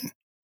perfection?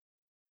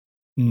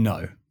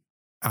 No.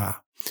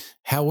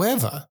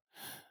 However,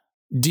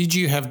 did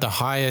you have the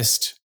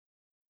highest,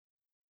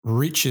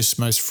 richest,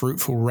 most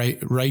fruitful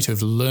rate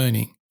of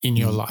learning in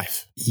your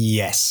life?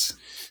 Yes.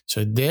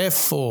 So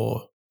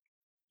therefore,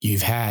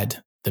 you've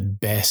had the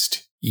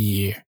best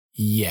year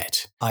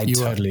yet. I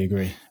totally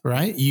agree.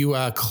 Right? You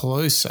are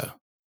closer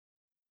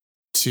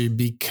to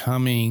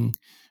becoming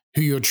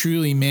who you're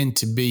truly meant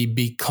to be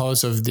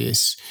because of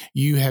this.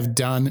 You have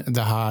done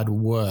the hard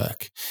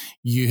work.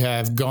 You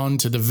have gone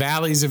to the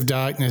valleys of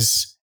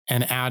darkness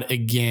and out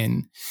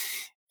again.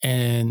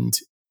 And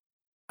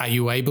are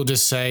you able to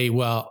say,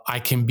 well, I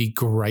can be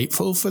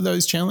grateful for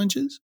those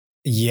challenges?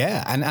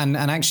 Yeah. And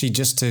actually,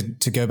 just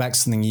to go back to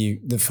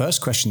something the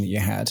first question that you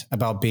had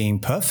about being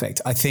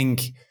perfect, I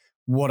think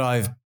what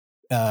I've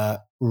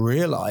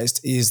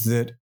realized is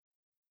that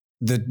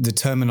the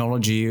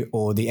terminology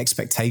or the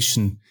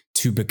expectation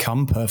to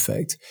become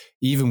perfect,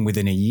 even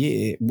within a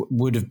year,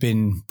 would have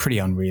been pretty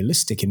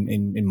unrealistic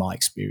in my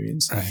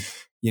experience.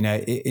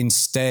 Right.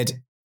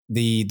 Instead,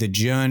 the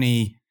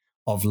journey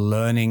of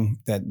learning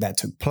that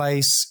took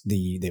place,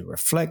 the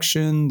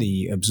reflection,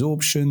 the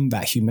absorption,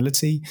 that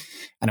humility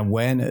and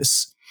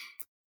awareness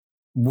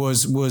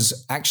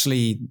was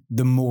actually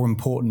the more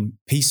important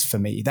piece for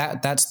me.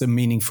 That's the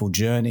meaningful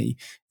journey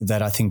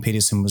that I think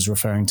Peterson was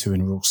referring to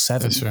in Rule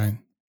 7. That's right.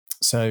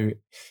 So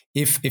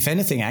if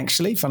anything,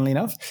 actually, funnily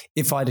enough,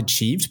 if I'd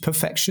achieved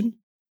perfection,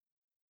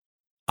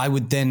 I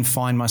would then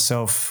find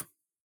myself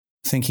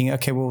thinking,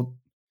 okay, well,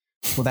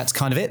 that's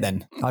kind of it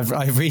then.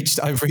 I've reached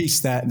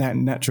that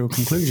natural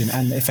conclusion.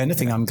 And if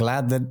anything, I'm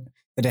glad that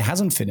it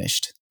hasn't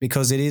finished,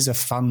 because it is a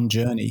fun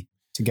journey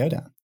to go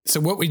down. So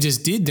what we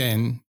just did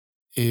then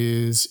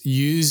is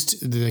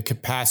used the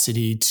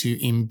capacity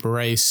to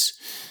embrace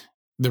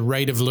the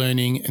rate of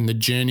learning and the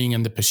journeying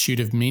and the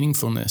pursuit of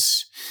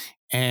meaningfulness.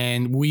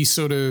 And we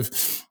sort of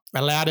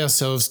allowed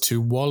ourselves to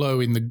wallow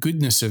in the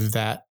goodness of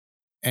that.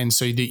 And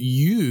so that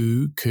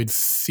you could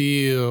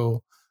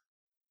feel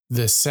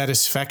the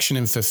satisfaction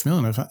and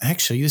fulfillment of,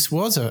 actually, this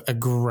was the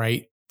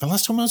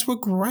last 12 months were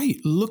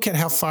great. Look at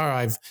how far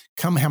I've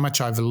come, how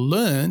much I've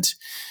learned.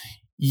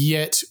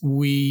 Yet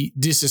we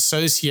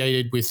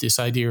disassociated with this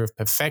idea of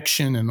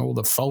perfection and all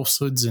the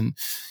falsehoods and,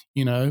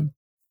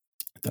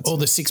 all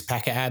the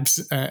six-pack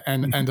abs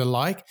and the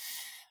like.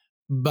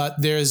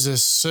 But there is a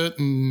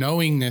certain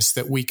knowingness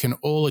that we can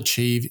all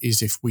achieve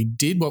is if we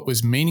did what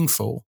was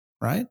meaningful,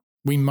 right?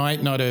 We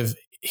might not have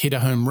hit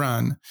a home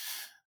run,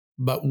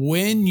 but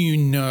when you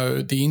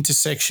know the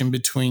intersection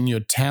between your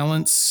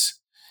talents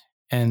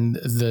and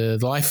the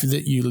life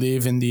that you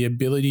live and the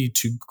ability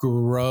to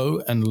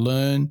grow and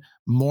learn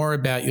more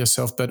about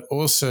yourself, but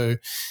also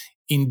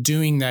in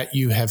doing that,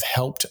 you have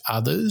helped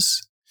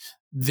others,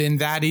 then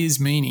that is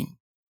meaning,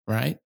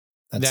 right?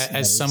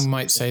 Some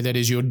might say, that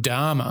is your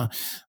dharma,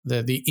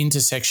 the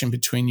intersection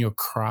between your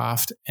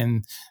craft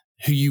and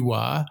who you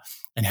are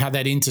and how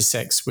that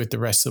intersects with the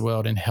rest of the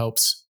world and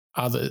helps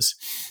others.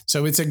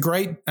 So it's a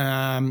great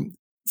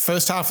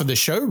first half of the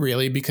show,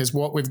 really, because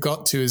what we've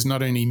got to is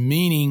not only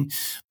meaning,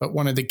 but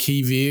one of the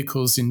key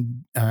vehicles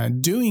in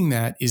doing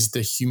that is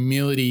the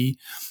humility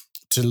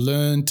to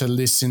learn, to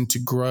listen, to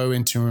grow,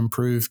 and to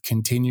improve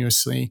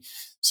continuously.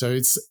 So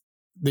it's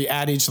the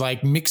adage,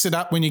 like, mix it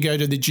up when you go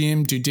to the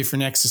gym, do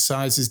different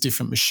exercises,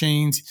 different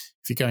machines.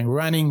 If you're going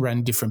running,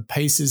 run different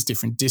paces,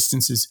 different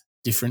distances,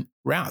 different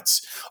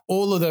routes.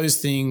 All of those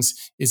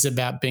things is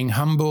about being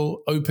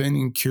humble, open,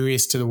 and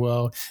curious to the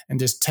world, and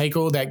just take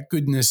all that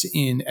goodness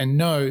in and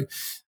know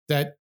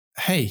that,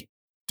 hey,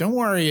 don't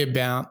worry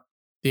about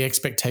the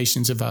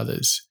expectations of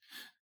others.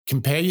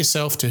 Compare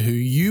yourself to who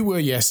you were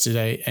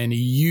yesterday, and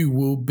you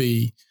will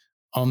be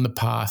on the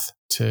path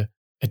to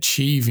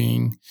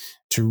achieving,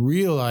 to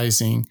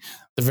realizing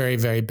the very,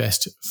 very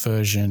best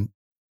version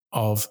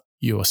of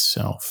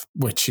yourself,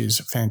 which is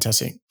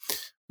fantastic.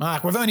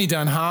 Mark, we've only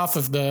done half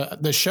of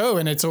the show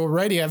and it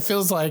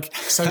feels like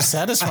so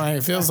satisfying.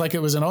 It feels like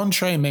it was an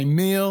entree main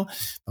meal,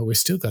 but we've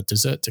still got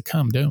dessert to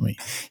come, don't we?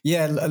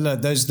 Yeah,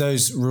 look,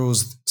 those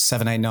rules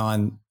 7, 8,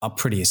 9 are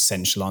pretty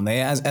essential on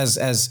there.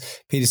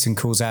 As Peterson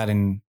calls out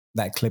in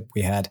that clip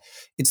we had,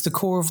 it's the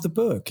core of the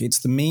book.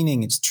 It's the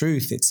meaning, it's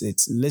truth,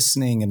 it's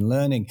listening and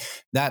learning.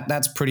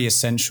 That's pretty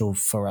essential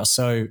for us.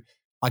 So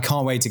I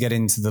can't wait to get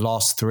into the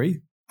last 3,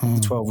 the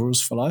 12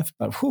 rules for life.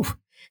 But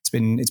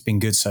it's been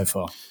good so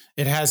far.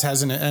 It has,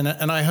 hasn't it?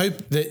 And I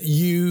hope that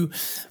you,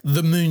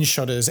 the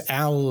Moonshotters,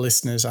 our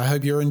listeners, I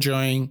hope you're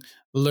enjoying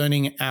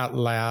learning out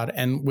loud.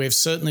 And we've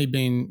certainly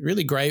been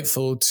really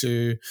grateful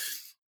to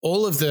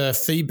all of the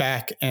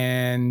feedback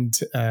and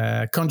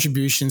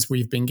contributions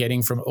we've been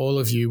getting from all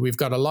of you. We've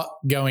got a lot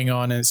going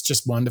on, and it's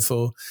just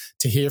wonderful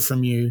to hear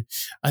from you.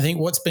 I think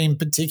what's been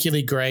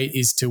particularly great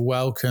is to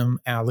welcome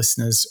our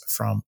listeners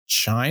from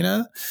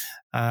China.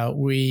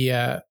 We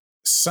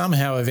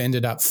somehow have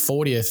ended up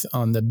 40th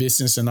on the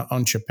business and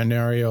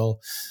entrepreneurial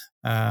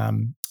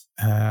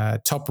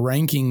top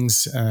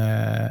rankings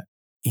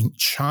in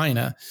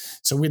China.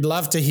 So we'd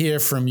love to hear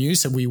from you.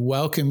 So we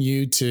welcome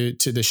you to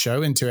the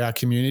show and to our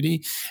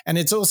community. And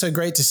it's also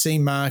great to see,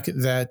 Mark,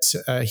 that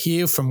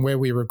here from where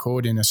we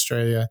record in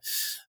Australia,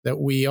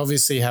 that we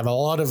obviously have a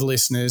lot of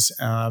listeners,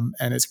 and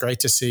it's great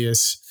to see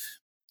us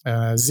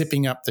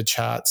zipping up the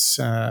charts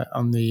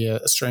on the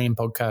Australian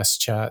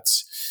podcast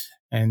charts.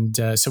 And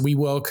so we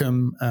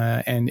welcome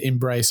and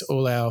embrace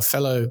all our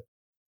fellow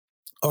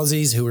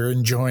Aussies who are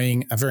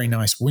enjoying a very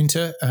nice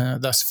winter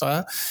thus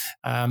far.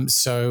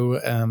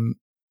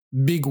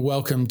 Big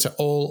welcome to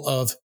all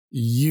of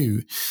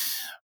you.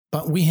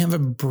 But we have a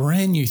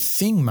brand new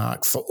thing,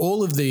 Mark, for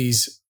all of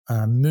these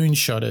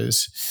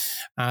Moonshotters.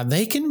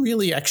 They can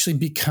really actually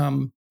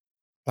become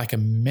like a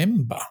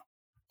member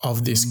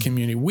of this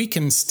community. We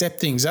can step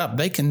things up.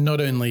 They can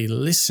not only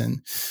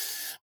listen,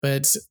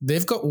 but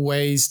they've got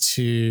ways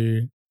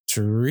to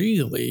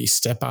really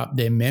step up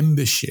their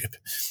membership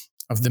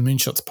of the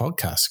Moonshots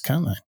podcast,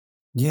 can't they?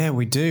 Yeah,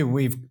 we do.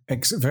 We've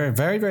very,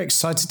 very, very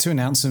excited to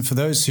announce. And for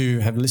those who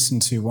have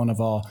listened to one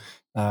of our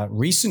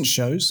recent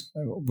shows,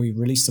 we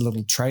released a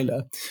little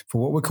trailer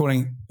for what we're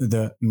calling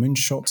the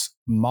Moonshots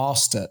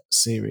Master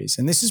Series.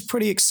 And this is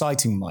pretty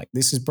exciting, Mike.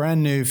 This is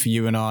brand new for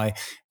you and I,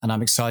 and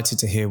I'm excited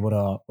to hear what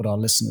our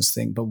listeners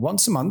think. But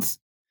once a month,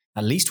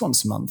 at least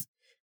once a month,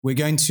 we're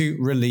going to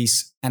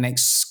release an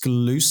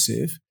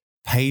exclusive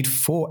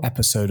paid-for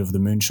episode of the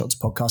Moonshots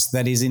podcast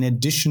that is in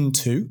addition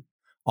to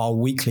our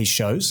weekly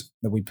shows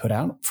that we put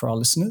out for our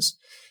listeners,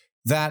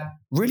 that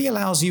really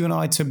allows you and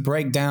I to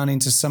break down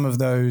into some of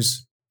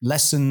those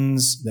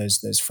lessons,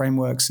 those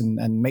frameworks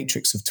and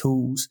matrix of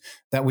tools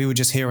that we were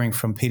just hearing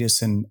from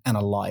Peterson and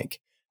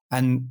alike.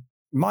 And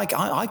Mike,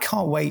 I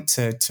can't wait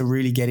to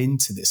really get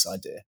into this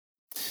idea.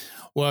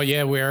 Well,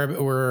 yeah,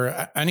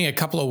 we're only a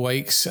couple of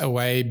weeks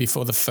away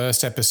before the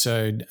first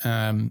episode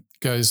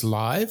goes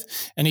live.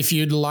 And if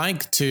you'd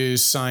like to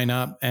sign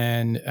up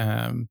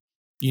and,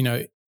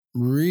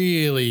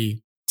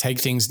 really take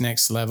things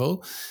next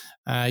level,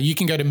 you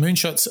can go to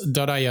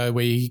moonshots.io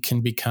where you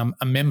can become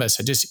a member.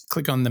 So just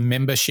click on the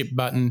membership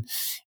button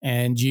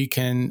and you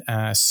can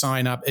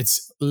sign up.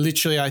 It's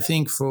literally, I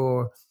think,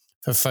 for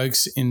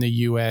folks in the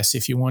US,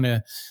 if you want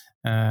to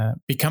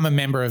become a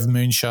member of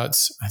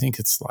Moonshots, I think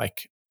it's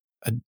like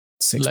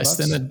less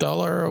than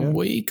 $1 a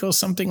week or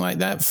something like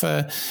that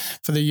for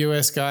the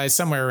US guys,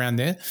 somewhere around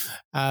there.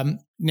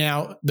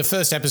 Now, the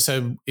first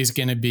episode is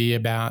going to be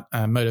about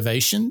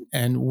motivation,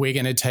 and we're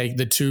going to take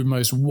the two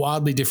most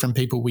wildly different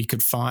people we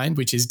could find,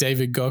 which is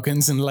David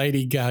Goggins and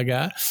Lady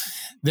Gaga.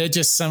 They're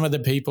just some of the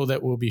people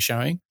that we'll be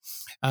showing.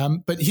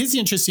 But here's the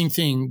interesting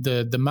thing.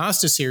 The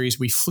Master Series,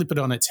 we flip it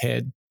on its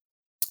head.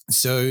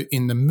 So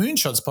in the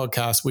Moonshots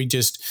podcast, we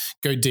just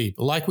go deep.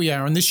 Like we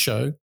are on this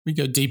show, we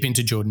go deep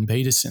into Jordan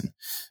Peterson.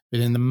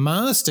 But in the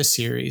Master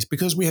Series,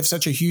 because we have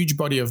such a huge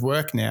body of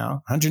work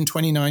now,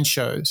 129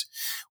 shows,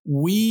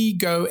 we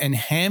go and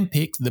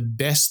handpick the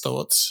best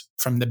thoughts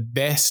from the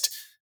best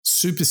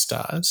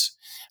superstars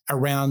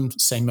around,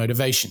 say,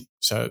 motivation.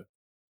 So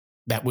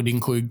that would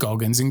include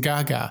Goggins and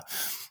Gaga.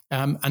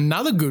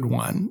 Another good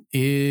one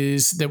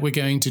is that we're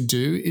going to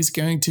do is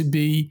going to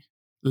be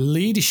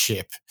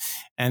leadership.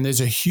 And there's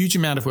a huge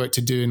amount of work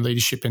to do in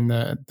leadership. In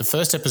the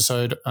first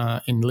episode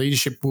in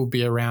leadership will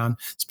be around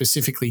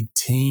specifically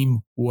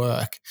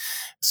teamwork.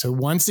 So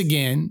once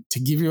again, to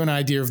give you an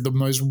idea of the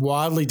most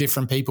wildly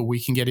different people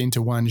we can get into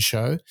one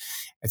show,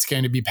 it's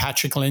going to be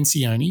Patrick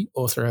Lencioni,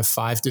 author of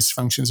 5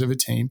 Dysfunctions of a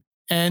Team,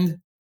 and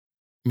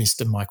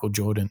Mr. Michael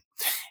Jordan.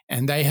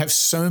 And they have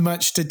so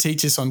much to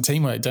teach us on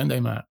teamwork, don't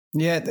they, Mark?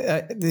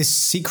 Yeah, this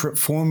secret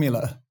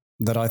formula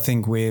that I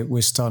think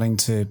we're starting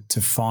to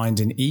find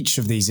in each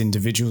of these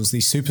individuals,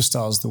 these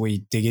superstars that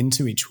we dig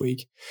into each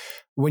week.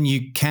 When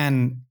you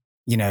can,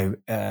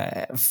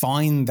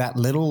 find that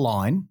little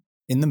line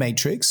in the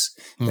matrix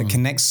that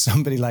connects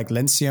somebody like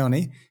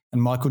Lencioni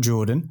and Michael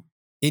Jordan,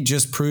 it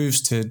just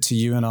proves to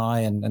you and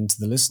I and to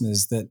the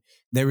listeners that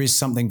there is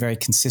something very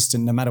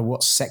consistent, no matter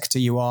what sector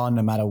you are,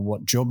 no matter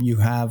what job you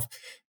have.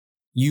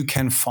 you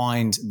can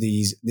find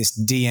this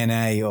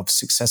DNA of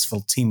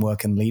successful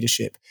teamwork and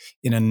leadership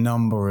in a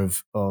number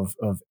of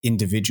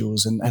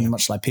individuals. And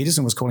much like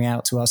Peterson was calling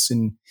out to us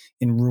in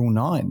Rule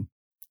 9,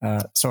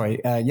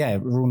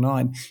 Rule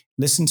 9,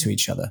 listen to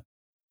each other,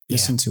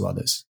 listen to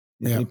others.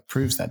 It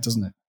proves that,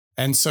 doesn't it?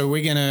 And so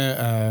we're going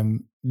to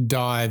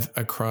dive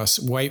across,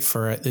 wait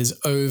for it. There's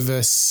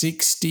over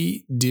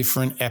 60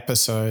 different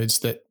episodes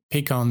that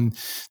pick on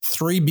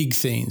 3 big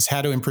themes: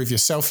 how to improve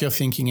yourself, your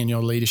thinking, and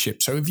your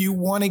leadership. So if you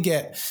want to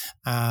get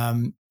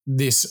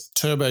this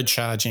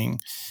turbocharging,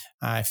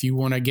 if you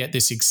want to get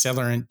this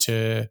accelerant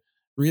to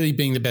really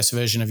being the best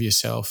version of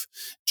yourself,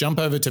 jump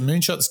over to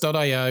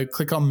moonshots.io,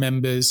 click on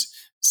members,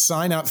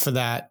 sign up for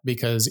that,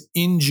 because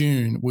in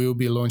June, we will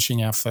be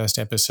launching our first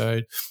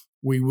episode.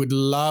 We would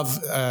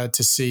love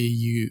to see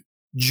you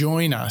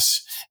join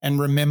us.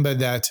 And remember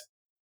that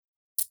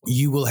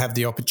you will have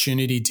the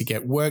opportunity to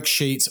get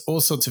worksheets,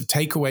 all sorts of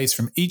takeaways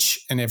from each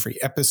and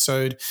every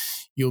episode.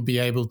 You'll be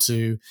able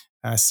to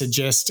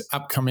suggest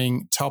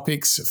upcoming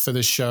topics for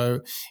the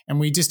show.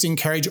 And we just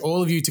encourage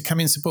all of you to come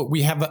in support.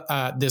 We have,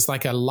 there's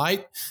like a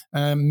light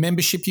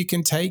membership you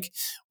can take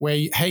where,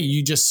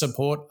 you just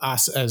support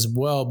us as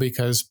well,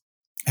 because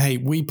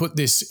we put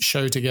this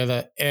show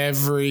together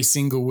every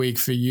single week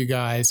for you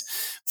guys,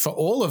 for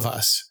all of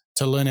us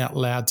to learn out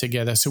loud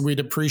together. So we'd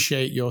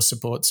appreciate your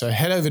support. So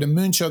head over to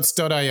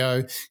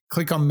moonshots.io,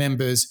 click on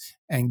members,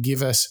 and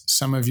give us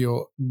some of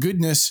your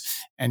goodness,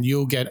 and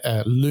you'll get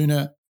a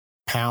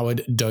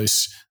lunar-powered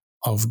dose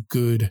of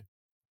good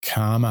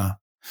karma.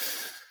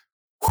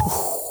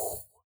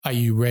 Are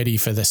you ready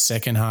for the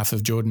second half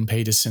of Jordan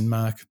Peterson,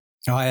 Mark?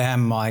 I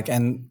am, Mike.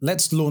 And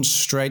let's launch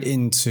straight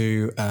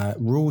into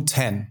Rule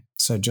 10.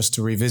 So just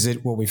to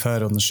revisit what we've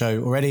heard on the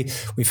show already,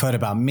 we've heard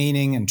about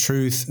meaning and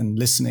truth and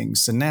listening.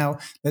 So now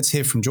let's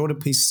hear from Jordan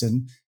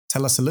Peterson.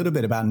 Tell us a little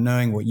bit about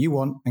knowing what you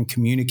want and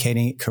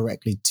communicating it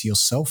correctly to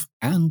yourself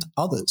and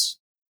others.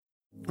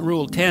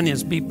 Rule 10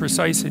 is be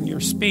precise in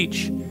your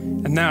speech.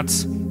 And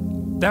that's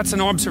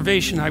an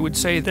observation, I would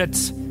say,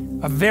 that's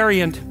a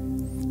variant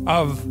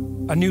of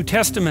a New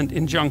Testament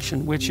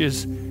injunction, which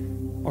is,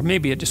 or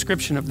maybe a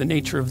description of the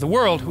nature of the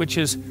world, which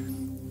is,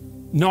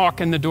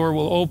 knock and the door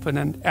will open,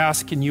 and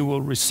ask and you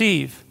will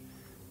receive,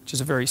 which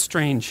is a very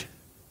strange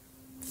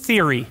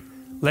theory,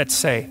 let's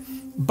say,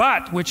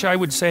 but which I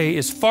would say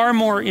is far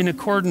more in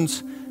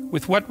accordance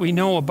with what we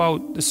know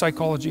about the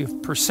psychology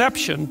of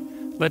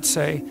perception, let's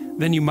say,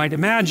 than you might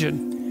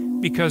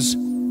imagine, because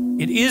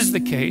it is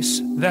the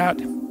case that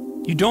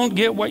you don't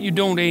get what you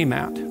don't aim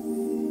at.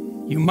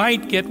 You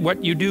might get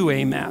what you do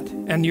aim at,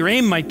 and your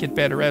aim might get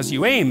better as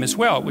you aim as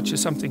well, which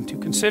is something to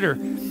consider.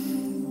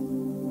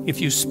 If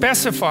you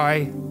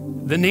specify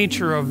the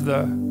nature of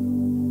the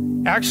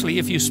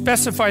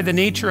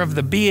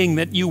being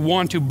that you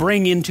want to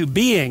bring into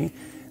being,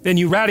 then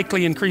you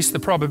radically increase the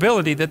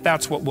probability that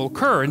that's what will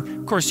occur. And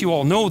of course, you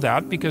all know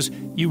that because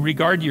you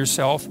regard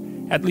yourself,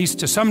 at least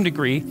to some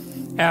degree,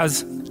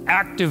 as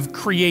active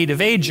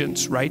creative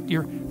agents, right?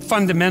 Your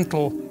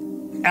fundamental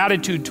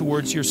attitude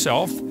towards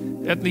yourself,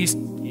 at least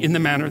in the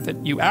manner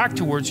that you act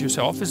towards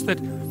yourself, is that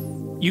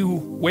you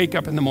wake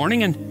up in the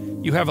morning and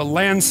you have a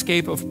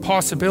landscape of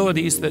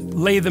possibilities that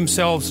lay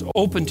themselves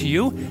open to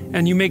you,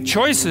 and you make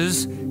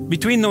choices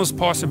between those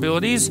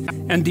possibilities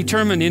and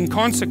determine in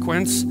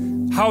consequence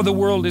how the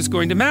world is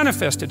going to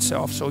manifest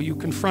itself. So you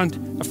confront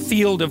a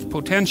field of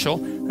potential.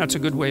 That's a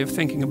good way of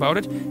thinking about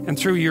it. And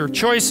through your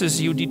choices,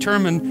 you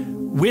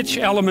determine which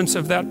elements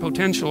of that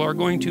potential are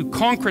going to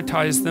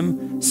concretize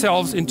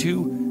themselves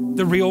into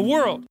the real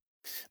world.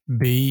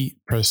 Be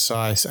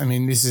precise. I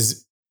mean, this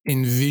is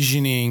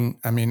envisioning,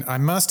 I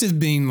must have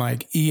been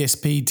like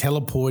ESP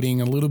teleporting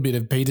a little bit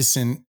of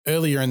Peterson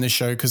earlier in the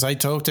show, because I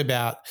talked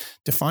about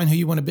define who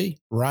you want to be,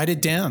 write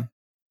it down,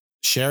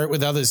 share it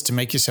with others to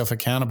make yourself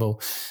accountable.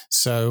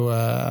 So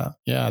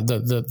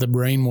the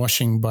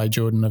brainwashing by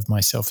Jordan of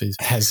myself is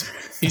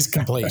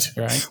complete,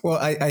 right? Well,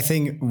 I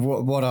think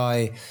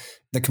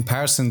the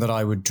comparison that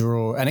I would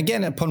draw, and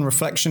again, upon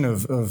reflection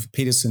of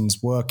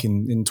Peterson's work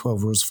in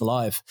 12 Rules for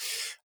Life,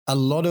 a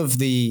lot of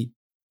the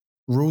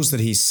rules that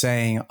he's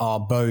saying are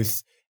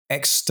both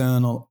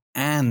external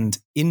and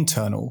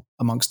internal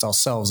amongst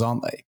ourselves,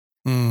 aren't they?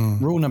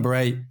 Rule number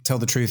 8, tell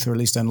the truth or at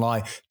least don't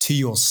lie to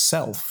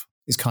yourself,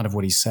 is kind of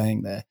what he's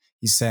saying there.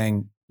 He's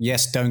saying,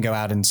 yes, don't go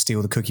out and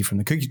steal the cookie from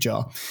the cookie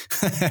jar,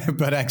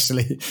 but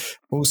actually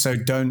also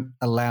don't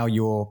allow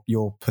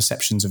your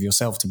perceptions of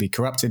yourself to be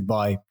corrupted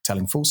by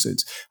telling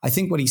falsehoods. I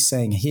think what he's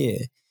saying here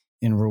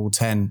in Rule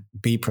 10,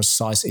 be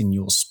precise in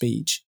your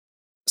speech,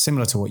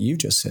 similar to what you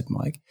just said,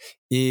 Mike,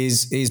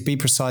 is be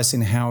precise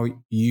in how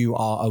you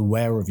are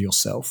aware of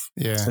yourself.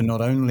 Yeah. So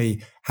not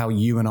only how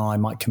you and I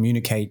might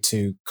communicate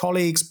to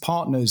colleagues,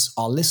 partners,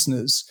 our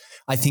listeners,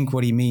 I think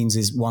what he means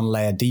is one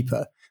layer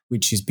deeper,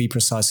 which is be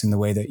precise in the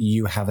way that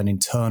you have an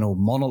internal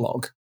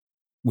monologue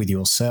with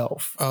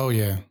yourself. Oh,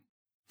 yeah.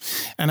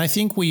 And I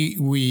think we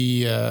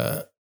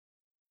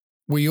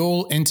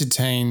all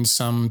entertain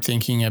some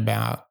thinking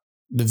about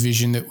the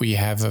vision that we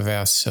have of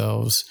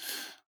ourselves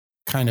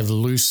kind of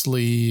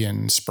loosely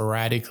and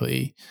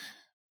sporadically,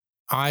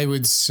 I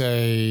would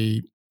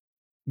say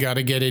got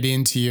to get it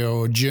into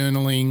your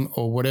journaling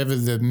or whatever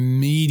the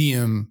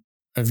medium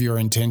of your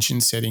intention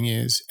setting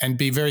is, and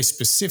be very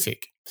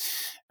specific.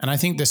 And I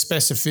think the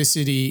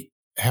specificity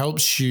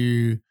helps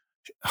you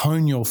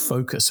hone your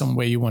focus on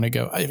where you want to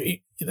go.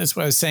 That's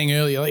what I was saying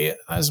earlier. Like,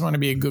 I just want to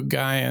be a good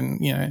guy and,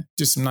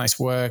 do some nice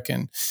work,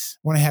 and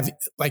want to have,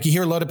 like, you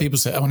hear a lot of people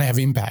say, I want to have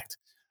impact.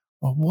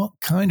 Well, what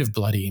kind of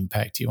bloody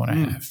impact do you want to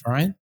have,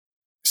 right?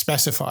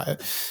 Specify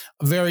it.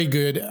 A very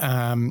good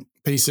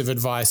piece of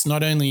advice,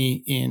 not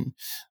only in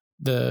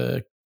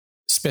the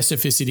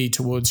specificity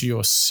towards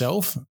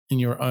yourself in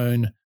your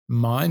own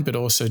mind, but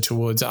also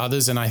towards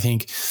others. And I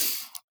think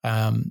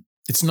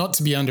it's not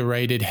to be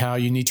underrated how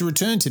you need to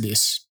return to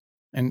this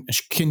and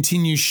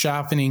continue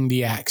sharpening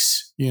the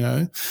axe,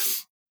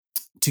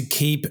 to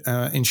keep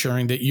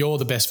ensuring that you're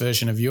the best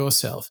version of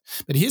yourself.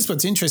 But here's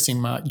what's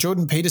interesting, Mark.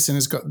 Jordan Peterson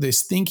has got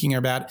this thinking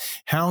about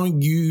how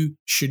you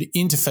should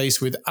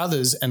interface with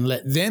others and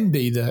let them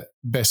be the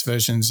best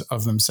versions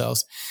of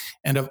themselves.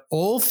 And of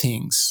all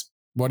things,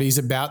 what he's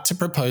about to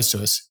propose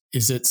to us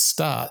is it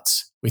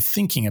starts with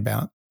thinking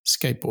about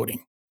skateboarding.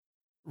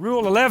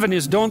 Rule 11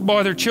 is don't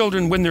bother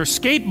children when they're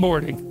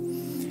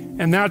skateboarding.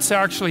 And that's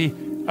actually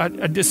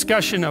a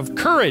discussion of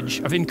courage,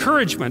 of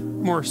encouragement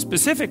more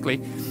specifically,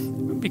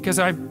 because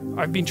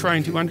I've been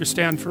trying to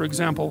understand, for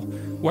example,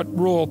 what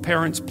role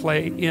parents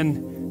play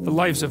in the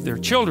lives of their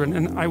children.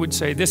 And I would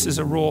say this is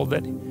a role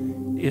that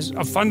is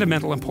of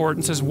fundamental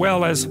importance, as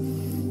well as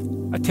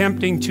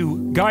attempting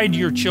to guide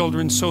your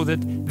children so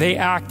that they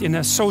act in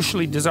a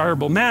socially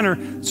desirable manner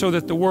so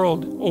that the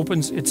world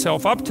opens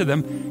itself up to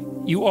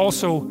them. You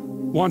also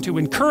want to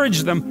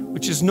encourage them,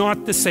 which is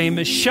not the same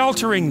as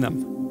sheltering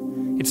them.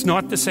 It's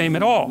not the same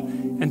at all.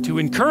 And to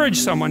encourage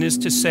someone is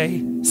to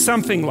say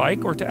something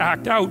like, or to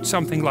act out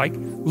something like,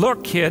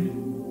 look, kid,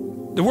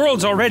 the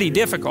world's already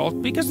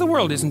difficult, because the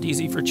world isn't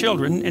easy for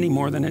children any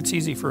more than it's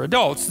easy for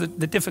adults. The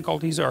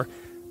difficulties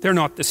they're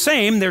not the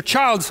same. They're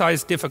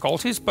child-sized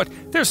difficulties, but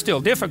they're still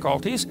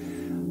difficulties.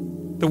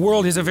 The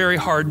world is a very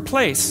hard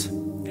place,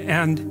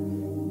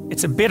 and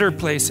it's a bitter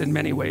place in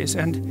many ways.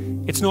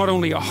 And it's not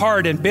only a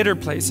hard and bitter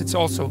place, it's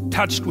also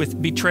touched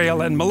with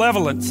betrayal and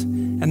malevolence.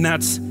 And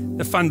that's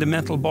the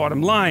fundamental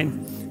bottom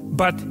line.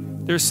 But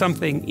there's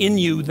something in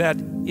you that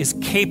is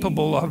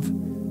capable of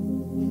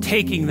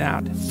taking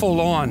that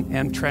full on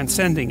and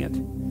transcending it.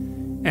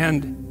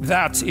 And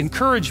that's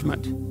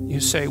encouragement. You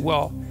say,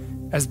 well,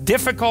 as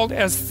difficult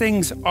as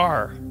things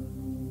are,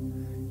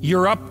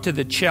 you're up to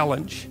the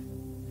challenge.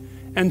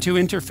 And to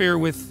interfere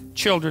with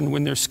children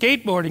when they're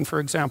skateboarding, for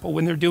example,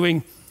 when they're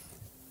doing,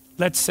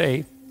 let's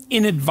say,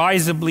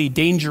 inadvisably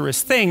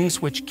dangerous things,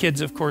 which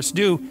kids, of course,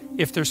 do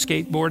if they're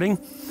skateboarding,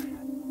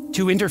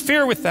 to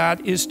interfere with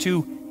that is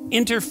to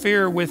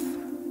interfere with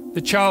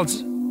the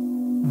child's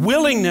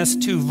willingness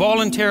to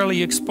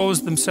voluntarily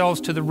expose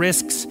themselves to the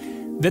risks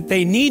that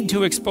they need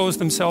to expose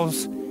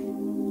themselves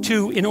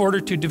to in order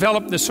to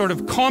develop the sort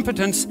of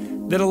competence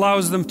that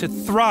allows them to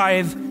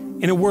thrive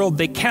in a world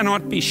they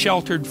cannot be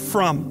sheltered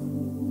from.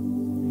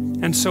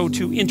 And so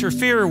to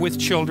interfere with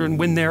children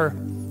when they're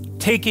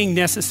taking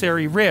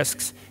necessary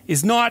risks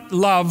is not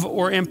love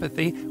or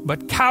empathy,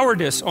 but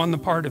cowardice on the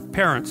part of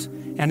parents.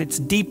 And it's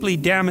deeply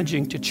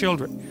damaging to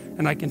children.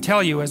 And I can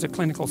tell you, as a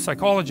clinical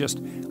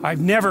psychologist, I've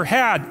never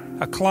had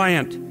a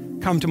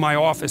client come to my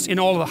office. In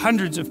all the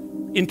hundreds of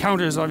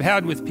encounters I've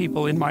had with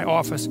people in my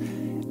office,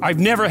 I've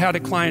never had a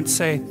client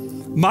say,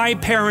 my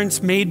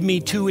parents made me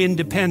too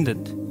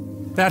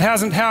independent. That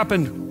hasn't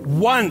happened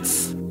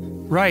once.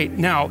 Right,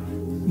 now,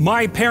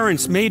 my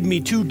parents made me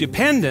too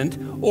dependent,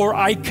 or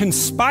I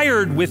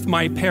conspired with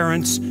my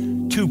parents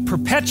to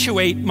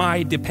perpetuate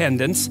my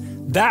dependence.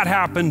 That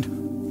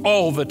happened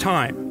all the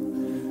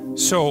time.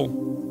 So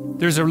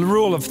there's a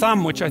rule of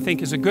thumb, which I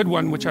think is a good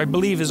one, which I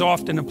believe is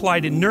often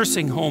applied in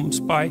nursing homes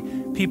by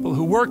people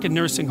who work in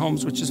nursing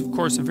homes, which is, of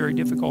course, a very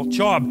difficult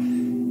job.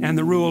 And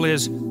the rule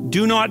is,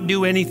 do not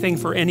do anything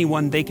for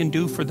anyone they can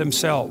do for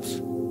themselves.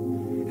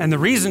 And the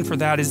reason for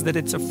that is that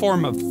it's a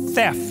form of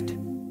theft.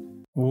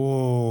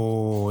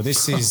 Oh,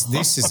 this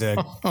is a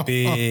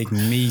big,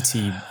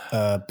 meaty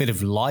bit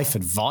of life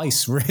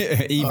advice,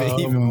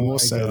 even more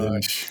so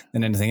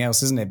than anything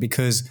else, isn't it?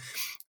 Because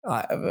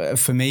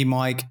for me,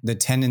 Mike, the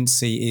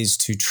tendency is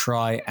to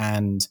try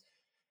and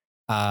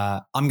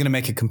I'm going to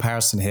make a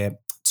comparison here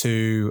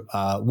to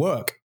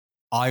work.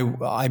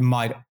 I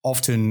might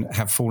often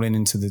have fallen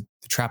into the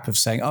trap of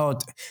saying, oh,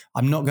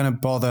 I'm not going to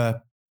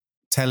bother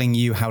telling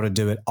you how to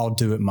do it. I'll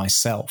do it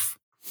myself.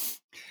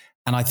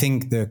 And I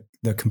think the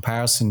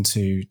comparison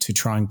to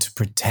trying to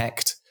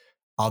protect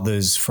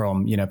others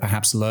from,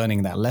 perhaps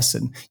learning that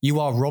lesson, you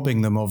are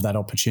robbing them of that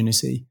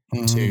opportunity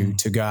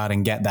to go out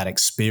and get that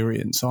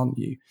experience, aren't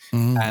you?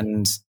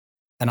 And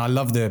I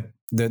love the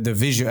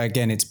visual.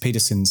 Again, it's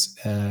Peterson's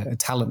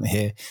talent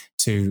here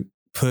to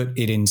put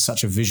it in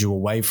such a visual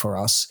way for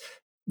us,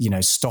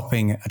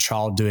 stopping a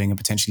child doing a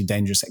potentially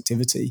dangerous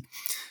activity.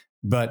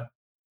 But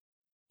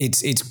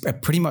it's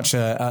pretty much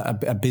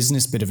a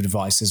business bit of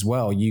advice as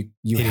well. You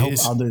help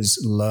others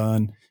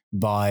learn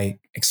by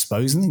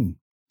exposing them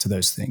to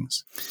those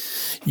things.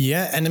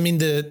 Yeah, and I mean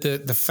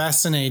the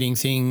fascinating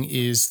thing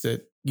is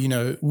that, you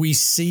know, we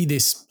see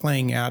this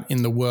playing out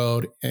in the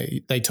world.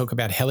 They talk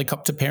about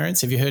helicopter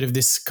parents. Have you heard of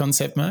this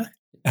concept, Mark?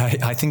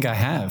 I think I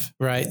have.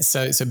 Right.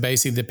 So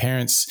basically the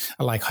parents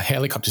are like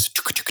helicopters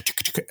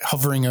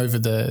hovering over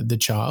the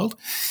child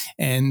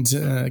and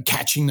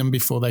catching them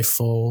before they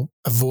fall,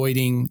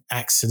 avoiding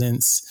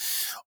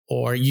accidents.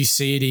 Or you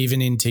see it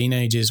even in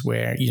teenagers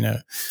where, you know,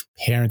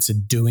 parents are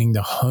doing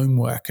the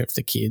homework of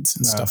the kids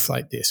and stuff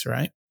like this,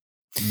 right?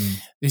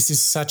 This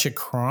is such a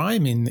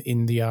crime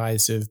in the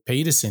eyes of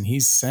Peterson.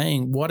 He's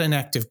saying what an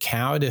act of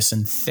cowardice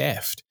and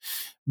theft,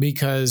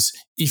 because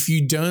if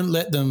you don't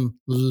let them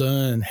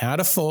learn how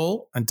to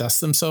fall and dust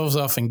themselves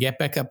off and get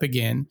back up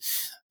again,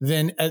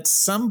 then at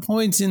some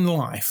point in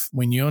life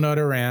when you're not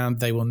around,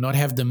 they will not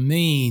have the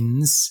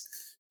means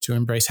to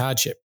embrace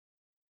hardship.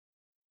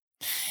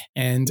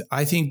 And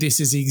I think this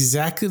is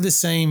exactly the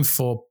same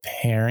for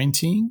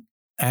parenting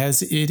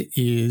as it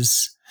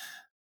is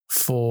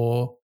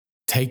for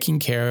taking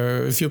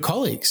care of your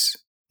colleagues,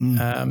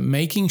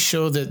 making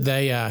sure that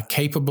they are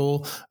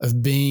capable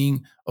of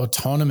being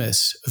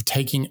autonomous, of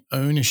taking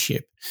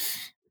ownership.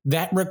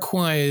 That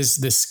requires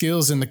the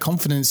skills and the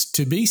confidence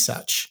to be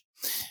such.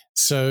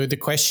 So the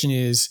question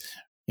is,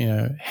 you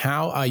know,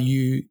 how are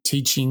you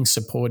teaching,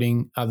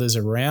 supporting others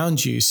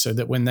around you so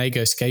that when they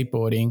go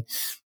skateboarding,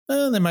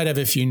 they might have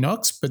a few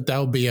knocks, but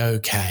they'll be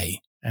okay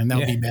and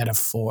they'll be better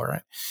for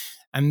it.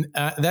 And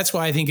that's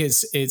why I think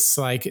it's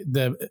like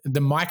the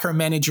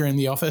micromanager in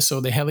the office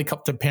or the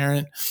helicopter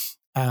parent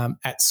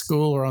at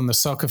school or on the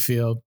soccer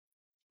field.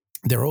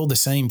 They're all the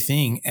same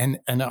thing. And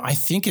I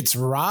think it's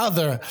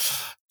rather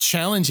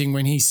challenging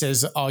when he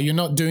says, oh, you're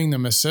not doing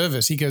them a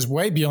service. He goes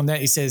way beyond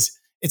that. He says,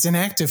 it's an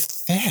act of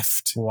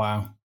theft.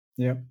 Wow.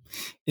 Yeah.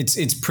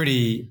 It's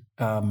pretty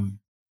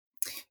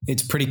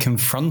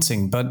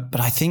confronting, but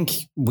I think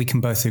we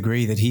can both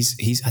agree that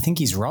I think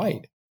he's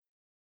right.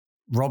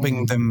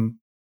 Robbing them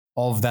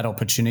of that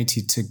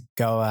opportunity to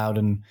go out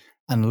and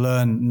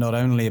learn not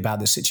only about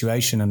the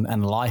situation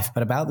and life,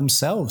 but about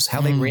themselves, how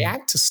they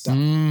react to stuff.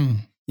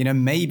 You know,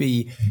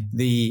 maybe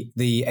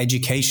the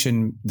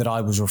education that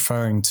I was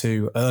referring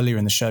to earlier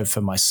in the show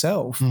for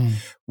myself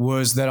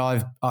was that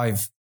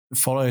I've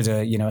followed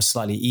a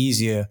slightly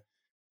easier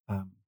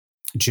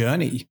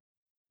journey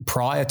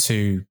prior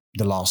to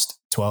the last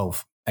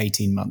 12,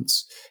 18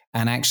 months,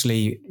 and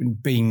actually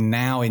being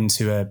now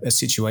into a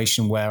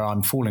situation where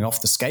I'm falling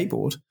off the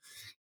skateboard.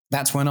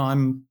 That's when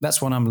I'm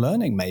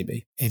learning.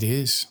 Maybe it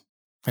is.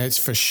 It's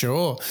for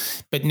sure.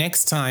 But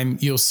next time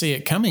you'll see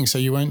it coming, so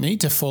you won't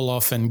need to fall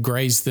off and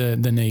graze the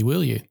knee,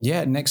 will you?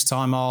 Yeah. Next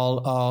time I'll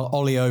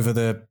ollie over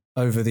the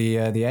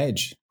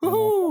edge.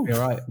 Woo-hoo. You're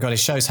right. God, it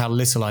shows how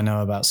little I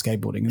know about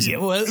skateboarding. Isn't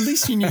it? Well, at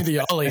least you knew the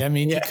ollie. I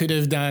mean, you could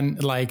have done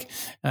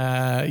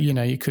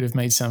you could have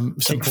made some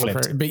flip,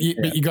 but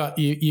you got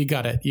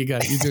it. You're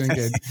doing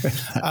good.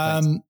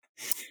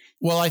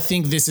 Well, I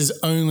think this is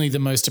only the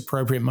most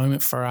appropriate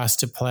moment for us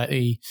to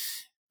play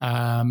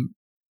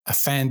a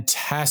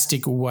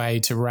fantastic way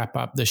to wrap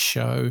up the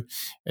show.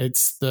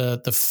 It's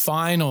the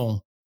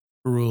final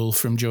rule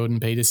from Jordan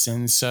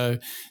Peterson. So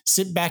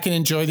sit back and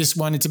enjoy this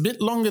one. It's a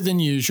bit longer than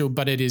usual,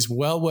 but it is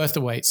well worth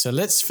the wait. So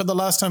let's, for the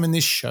last time in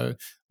this show,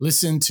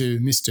 listen to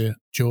Mr.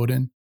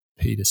 Jordan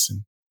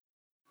Peterson.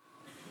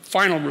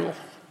 Final rule.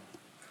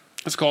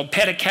 It's called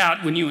pet a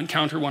cat when you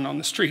encounter one on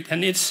the street.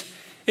 And it's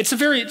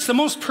the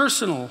most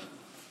personal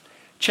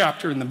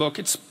chapter in the book.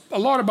 It's a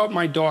lot about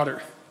my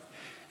daughter.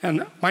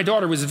 And my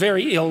daughter was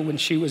very ill when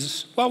she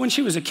was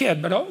a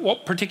kid,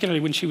 but particularly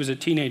when she was a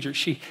teenager.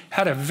 She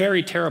had a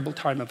very terrible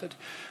time of it.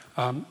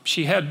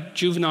 She had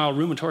juvenile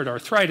rheumatoid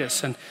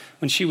arthritis, and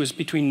when she was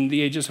between the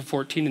ages of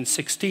 14 and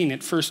 16,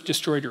 it first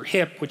destroyed her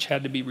hip, which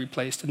had to be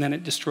replaced, and then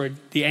it destroyed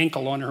the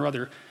ankle on her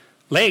other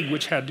leg,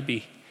 which had to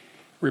be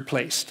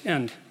replaced.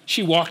 And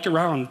she walked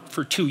around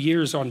for 2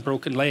 years on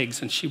broken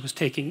legs, and she was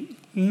taking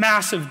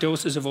massive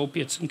doses of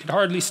opiates and could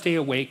hardly stay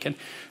awake.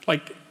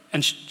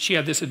 And she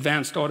had this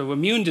advanced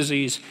autoimmune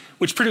disease,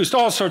 which produced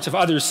all sorts of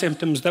other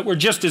symptoms that were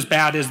just as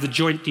bad as the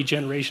joint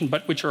degeneration,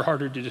 but which are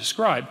harder to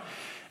describe.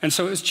 And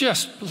so it's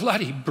just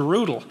bloody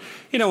brutal.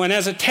 You know, and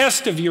as a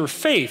test of your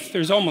faith,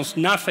 there's almost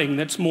nothing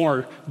that's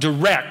more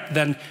direct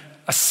than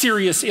a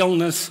serious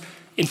illness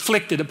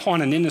inflicted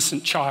upon an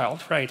innocent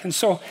child, right? And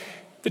so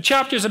the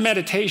chapter is a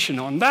meditation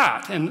on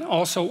that, and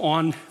also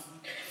on,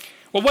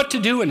 well, what to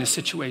do in a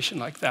situation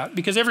like that,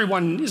 because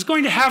everyone is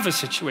going to have a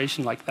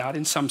situation like that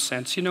in some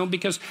sense, you know,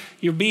 because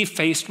you'll be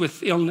faced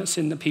with illness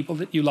in the people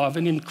that you love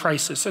and in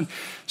crisis. And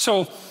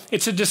so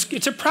it's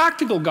a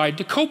practical guide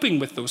to coping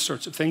with those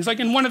sorts of things.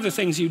 And one of the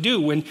things you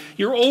do when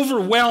you're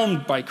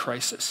overwhelmed by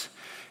crisis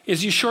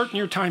is you shorten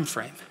your time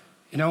frame.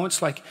 You know,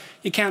 it's like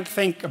you can't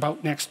think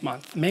about next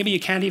month. Maybe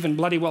you can't even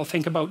bloody well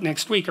think about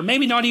next week, or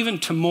maybe not even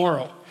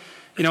tomorrow.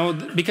 You know,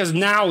 because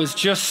now is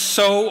just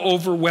so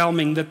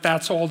overwhelming that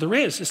that's all there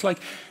is. It's like,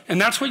 and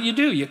that's what you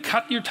do. You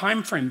cut your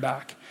time frame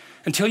back.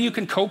 until you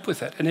can cope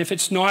with it. And if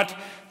it's not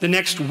the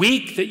next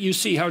week that you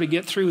see how to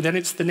get through, then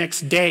it's the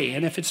next day.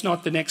 And if it's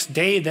not the next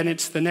day, then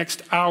it's the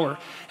next hour.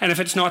 And if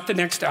it's not the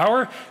next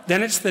hour,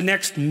 then it's the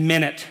next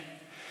minute.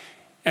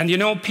 And you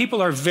know,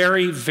 people are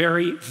very,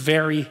 very,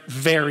 very,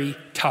 very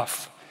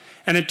tough.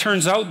 And it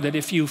turns out that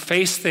if you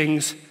face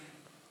things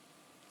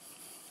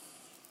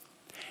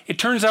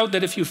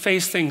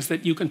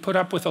that you can put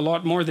up with a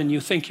lot more than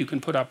you think you can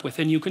put up with,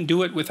 and you can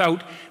do it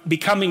without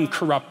becoming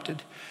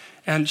corrupted.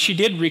 And she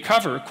did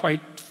recover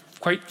quite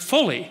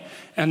fully,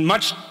 and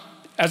much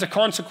as a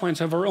consequence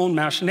of her own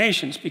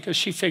machinations, because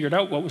she figured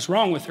out what was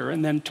wrong with her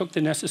and then took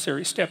the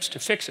necessary steps to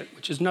fix it,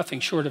 which is nothing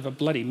short of a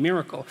bloody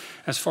miracle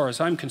as far as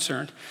I'm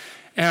concerned.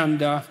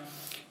 And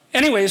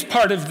anyways,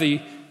 part of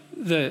the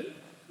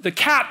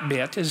cat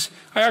bit is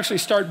I actually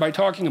start by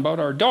talking about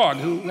our dog,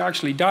 who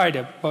actually died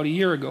about a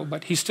year ago,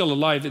 but he's still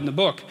alive in the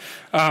book.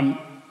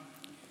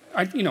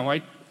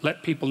 I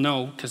let people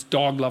know, because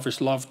dog lovers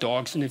love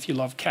dogs, and if you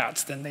love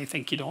cats, then they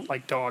think you don't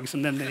like dogs,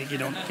 and then they think they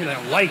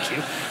don't like you.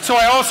 So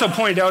I also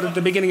point out at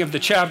the beginning of the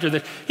chapter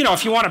that,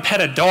 if you want to pet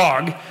a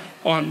dog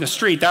on the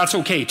street, that's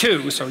okay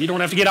too, so you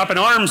don't have to get up in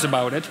arms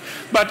about it.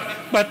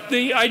 But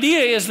the idea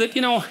is that,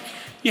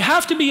 you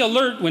have to be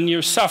alert when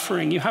you're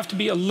suffering. You have to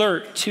be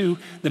alert to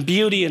the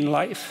beauty in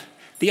life,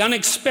 the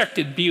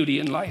unexpected beauty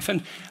in life.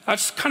 And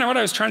that's kind of what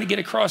I was trying to get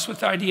across with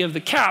the idea of the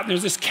cat.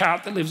 There's this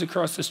cat that lives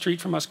across the street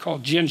from us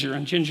called Ginger,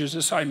 and Ginger's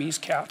a Siamese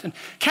cat. And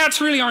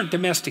cats really aren't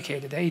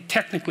domesticated,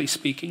 technically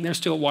speaking. They're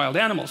still wild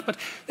animals, but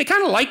they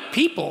kind of like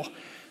people.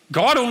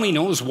 God only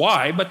knows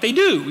why, but they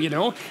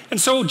do,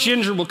 And so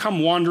Ginger will come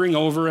wandering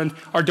over, and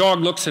our dog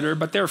looks at her,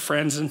 but they're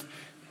friends, and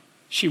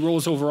she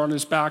rolls over on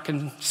his back,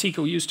 and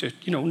Seiko used to,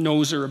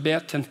 nose her a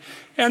bit. And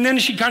then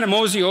she'd kind of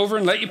mosey over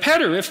and let you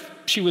pet her if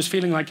she was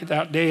feeling like it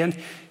that day. And,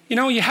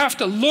 you have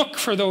to look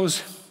for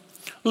that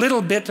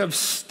little bit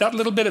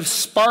of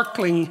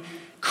sparkling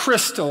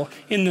crystal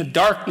in the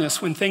darkness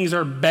when things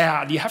are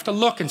bad. You have to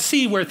look and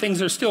see where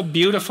things are still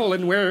beautiful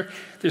and where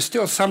there's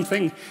still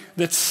something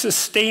that's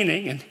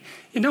sustaining. And,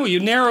 you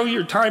narrow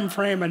your time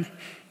frame and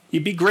you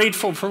be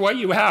grateful for what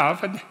you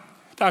have, and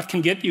that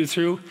can get you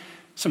through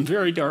some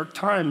very dark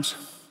times,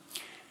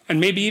 and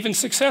maybe even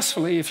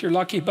successfully if you're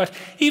lucky. But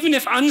even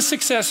if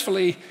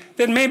unsuccessfully,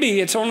 then maybe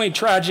it's only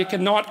tragic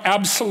and not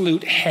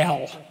absolute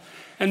hell.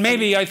 And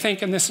maybe I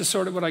think, and this is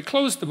sort of what I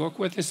closed the book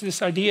with, is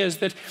this idea is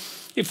that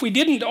if we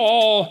didn't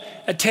all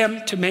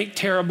attempt to make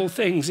terrible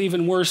things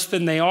even worse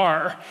than they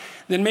are,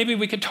 then maybe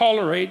we could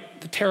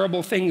tolerate the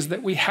terrible things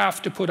that we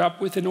have to put up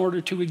with in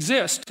order to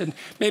exist. And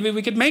maybe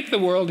we could make the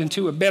world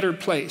into a better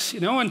place,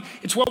 And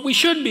it's what we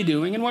should be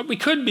doing and what we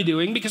could be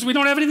doing, because we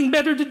don't have anything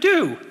better to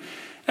do.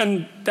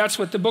 And that's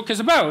what the book is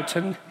about.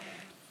 And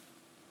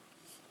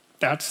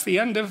that's the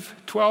end of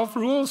 12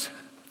 Rules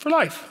for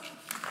Life.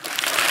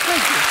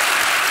 Thank you.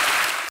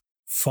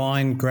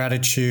 Find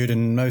gratitude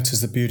and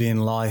notice the beauty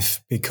in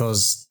life,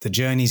 because the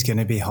journey's going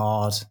to be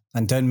hard,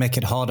 and don't make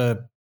it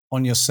harder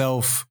on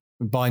yourself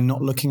by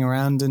not looking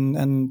around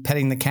and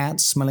petting the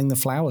cats, smelling the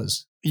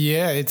flowers.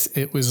 Yeah,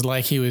 it was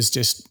like he'd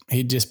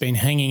just been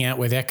hanging out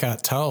with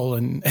Eckhart Tolle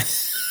and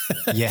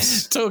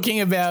yes,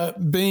 talking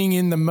about being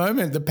in the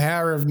moment, the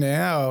power of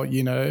now.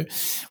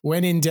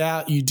 When in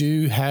doubt, you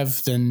do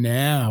have the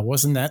now.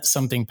 Wasn't that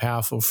something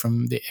powerful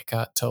from the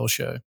Eckhart Tolle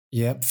show?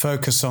 Yeah,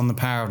 focus on the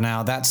power of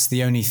now. That's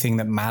the only thing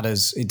that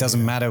matters. It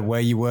doesn't matter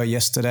where you were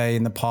yesterday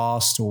in the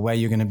past, or where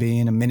you're going to be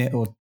in a minute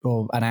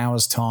or an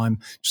hour's time.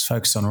 Just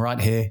focus on right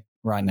here,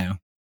 right now.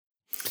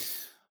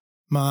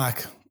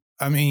 Mark,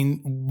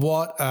 I'm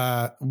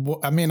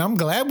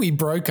glad we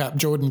broke up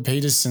Jordan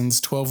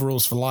Peterson's 12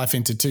 Rules for Life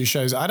into 2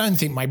 shows. I don't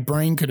think my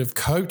brain could have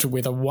coped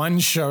with a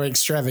 1-show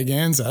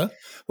extravaganza.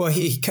 Well,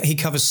 he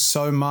covers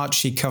so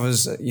much. He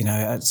covers,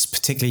 it's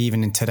particularly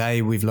even in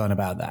today, we've learned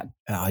about that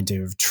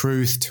idea of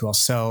truth to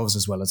ourselves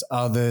as well as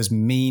others,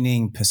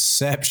 meaning,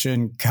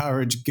 perception,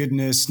 courage,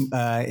 goodness.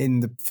 In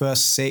the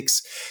first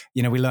 6,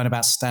 we learn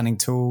about standing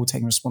tall,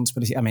 taking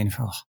responsibility.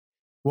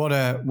 What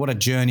a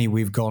journey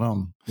we've gone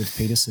on with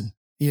Peterson.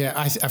 Yeah,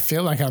 I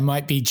feel like I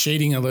might be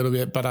cheating a little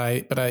bit, but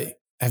I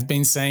have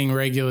been saying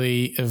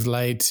regularly of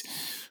late,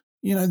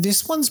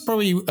 this one's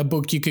probably a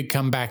book you could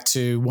come back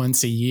to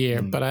once a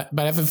year, but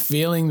I have a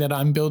feeling that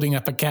I'm building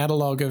up a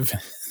catalog of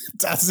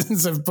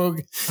dozens of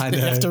books that you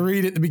have to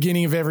read at the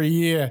beginning of every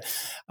year.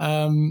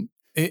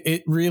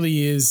 It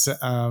really is,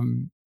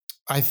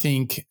 I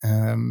think,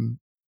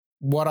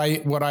 what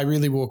I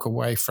really walk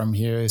away from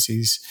here is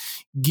he's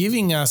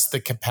giving us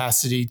the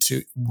capacity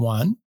to,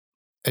 1,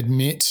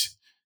 admit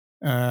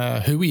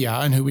who we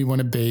are and who we want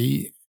to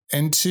be,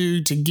 and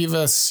 2, to give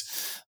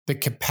us the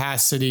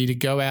capacity to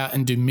go out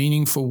and do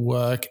meaningful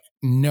work,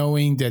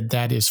 knowing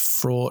that is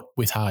fraught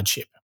with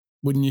hardship.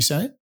 Wouldn't you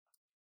say?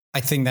 I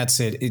think that's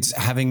it. It's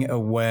having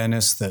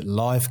awareness that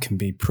life can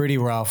be pretty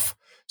rough.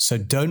 So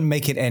don't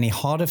make it any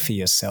harder for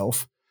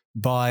yourself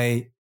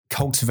by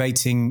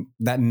cultivating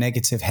that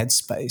negative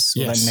headspace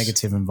or that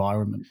negative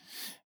environment.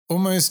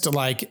 almost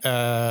like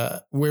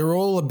we're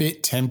all a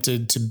bit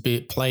tempted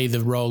to play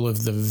the role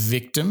of the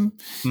victim,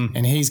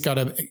 and he's got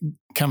to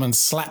come and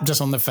slapped us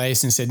on the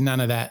face and said,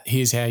 none of that.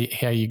 Here's how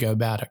you go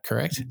about it,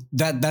 correct?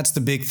 That's the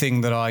big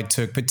thing that I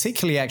took,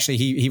 particularly actually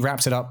he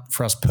wrapped it up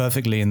for us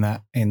perfectly in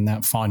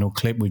that final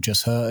clip we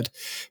just heard,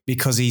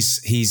 because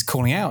he's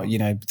calling out,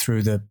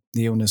 through the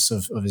illness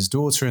of his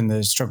daughter and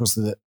the struggles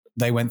that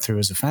they went through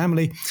as a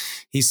family.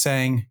 He's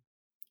saying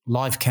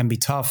life can be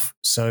tough,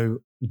 so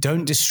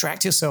don't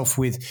distract yourself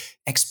with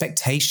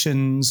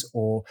expectations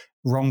or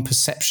wrong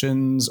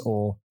perceptions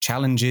or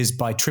challenges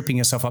by tripping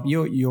yourself up.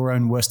 You're your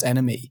own worst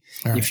enemy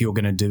if you're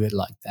going to do it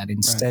like that.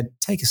 Instead,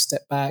 take a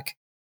step back,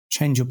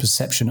 change your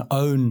perception,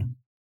 own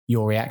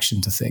your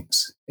reaction to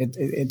things.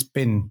 It's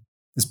been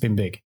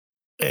big.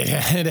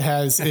 It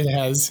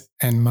has.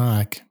 And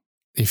Mark,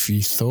 if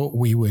you thought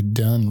we were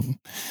done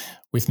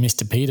with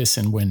Mr.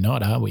 Peterson, we're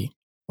not, are we?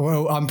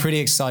 Well, I'm pretty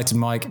excited,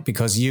 Mike,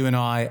 because you and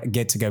I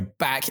get to go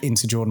back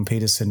into Jordan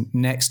Peterson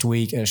next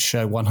week at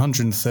show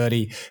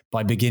 130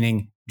 by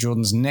beginning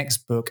Jordan's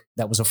next book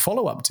that was a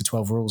follow-up to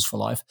 12 Rules for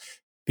Life,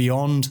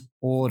 Beyond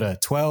Order,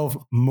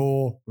 12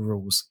 more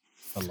rules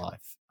for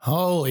life.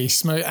 Holy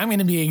smoke. I'm going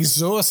to be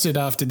exhausted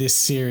after this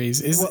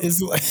series.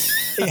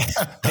 Yeah,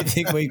 I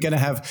think we're going to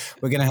have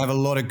a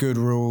lot of good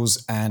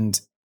rules, and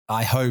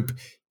I hope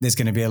there's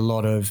going to be a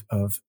lot of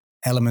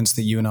elements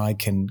that you and I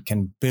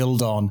can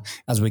build on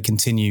as we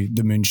continue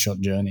the Moonshot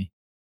journey.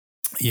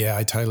 Yeah,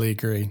 I totally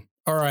agree.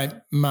 All right,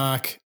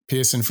 Mark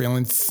Pearson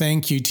Freeland,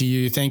 thank you to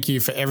you. Thank you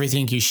for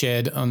everything you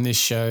shared on this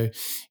show.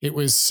 It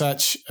was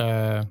such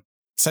a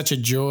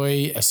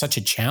joy, such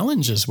a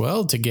challenge as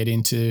well to get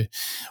into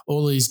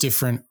all these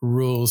different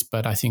rules,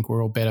 but I think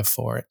we're all better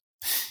for it.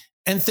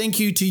 And thank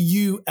you to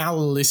you, our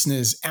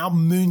listeners, our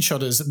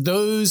moonshotters.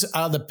 Those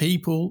are the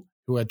people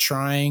who are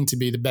trying to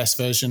be the best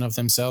version of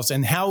themselves.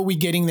 And how are we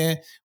getting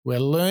there? We're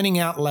learning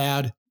out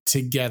loud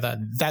together.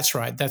 That's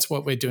right. That's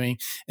what we're doing.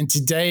 And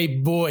today,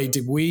 boy,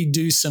 did we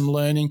do some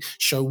learning.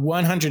 Show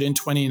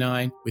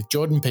 129 with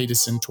Jordan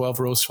Peterson, 12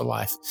 Rules for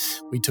Life.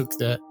 We took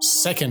the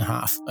second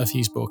half of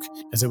his book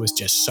as it was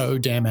just so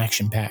damn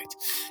action-packed.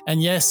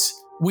 And yes,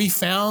 we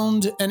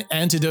found an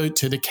antidote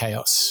to the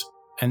chaos.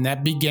 And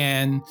that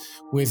began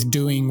with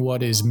doing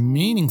what is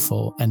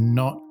meaningful and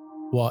not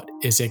what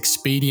is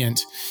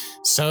expedient.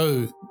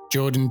 So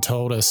Jordan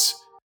told us,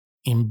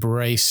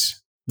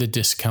 embrace the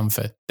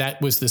discomfort.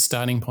 That was the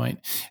starting point.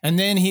 And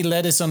then he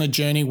led us on a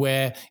journey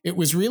where it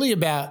was really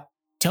about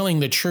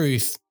telling the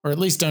truth, or at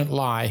least don't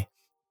lie.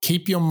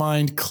 Keep your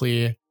mind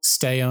clear,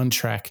 stay on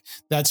track.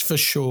 That's for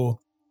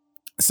sure.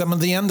 Some of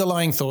the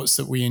underlying thoughts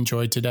that we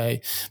enjoyed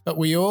today, but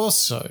we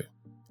also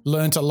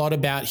learned a lot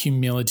about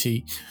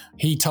humility.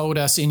 He told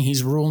us in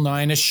his Rule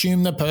 9,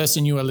 assume the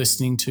person you are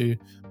listening to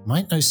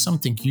might know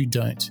something you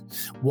don't.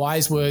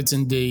 Wise words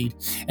indeed.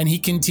 And he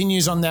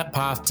continues on that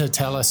path to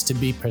tell us to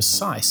be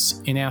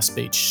precise in our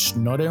speech,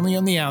 not only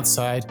on the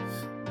outside,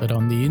 but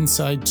on the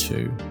inside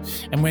too.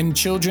 And when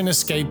children are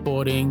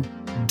skateboarding,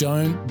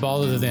 don't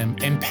bother them,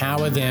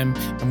 empower them,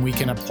 and we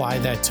can apply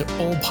that to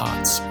all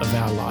parts of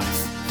our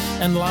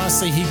life. And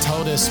lastly, he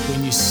told us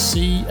when you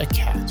see a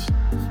cat,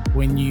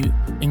 when you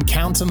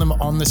encounter them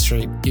on the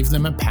street, give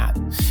them a pat,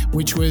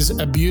 which was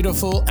a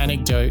beautiful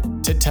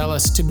anecdote to tell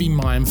us to be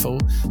mindful,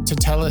 to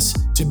tell us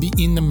to be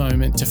in the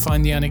moment, to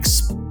find the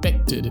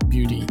unexpected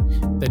beauty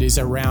that is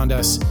around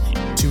us,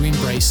 to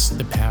embrace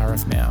the power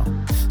of now.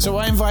 So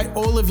I invite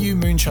all of you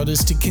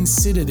moonshotters to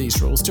consider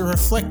these rules, to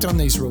reflect on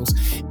these rules,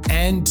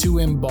 and to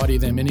embody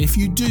them. And if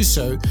you do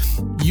so,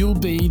 you'll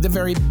be the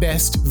very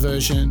best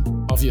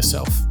version of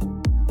yourself.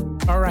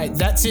 All right,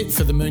 that's it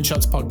for the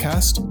Moonshots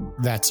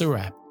podcast. That's a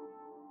wrap.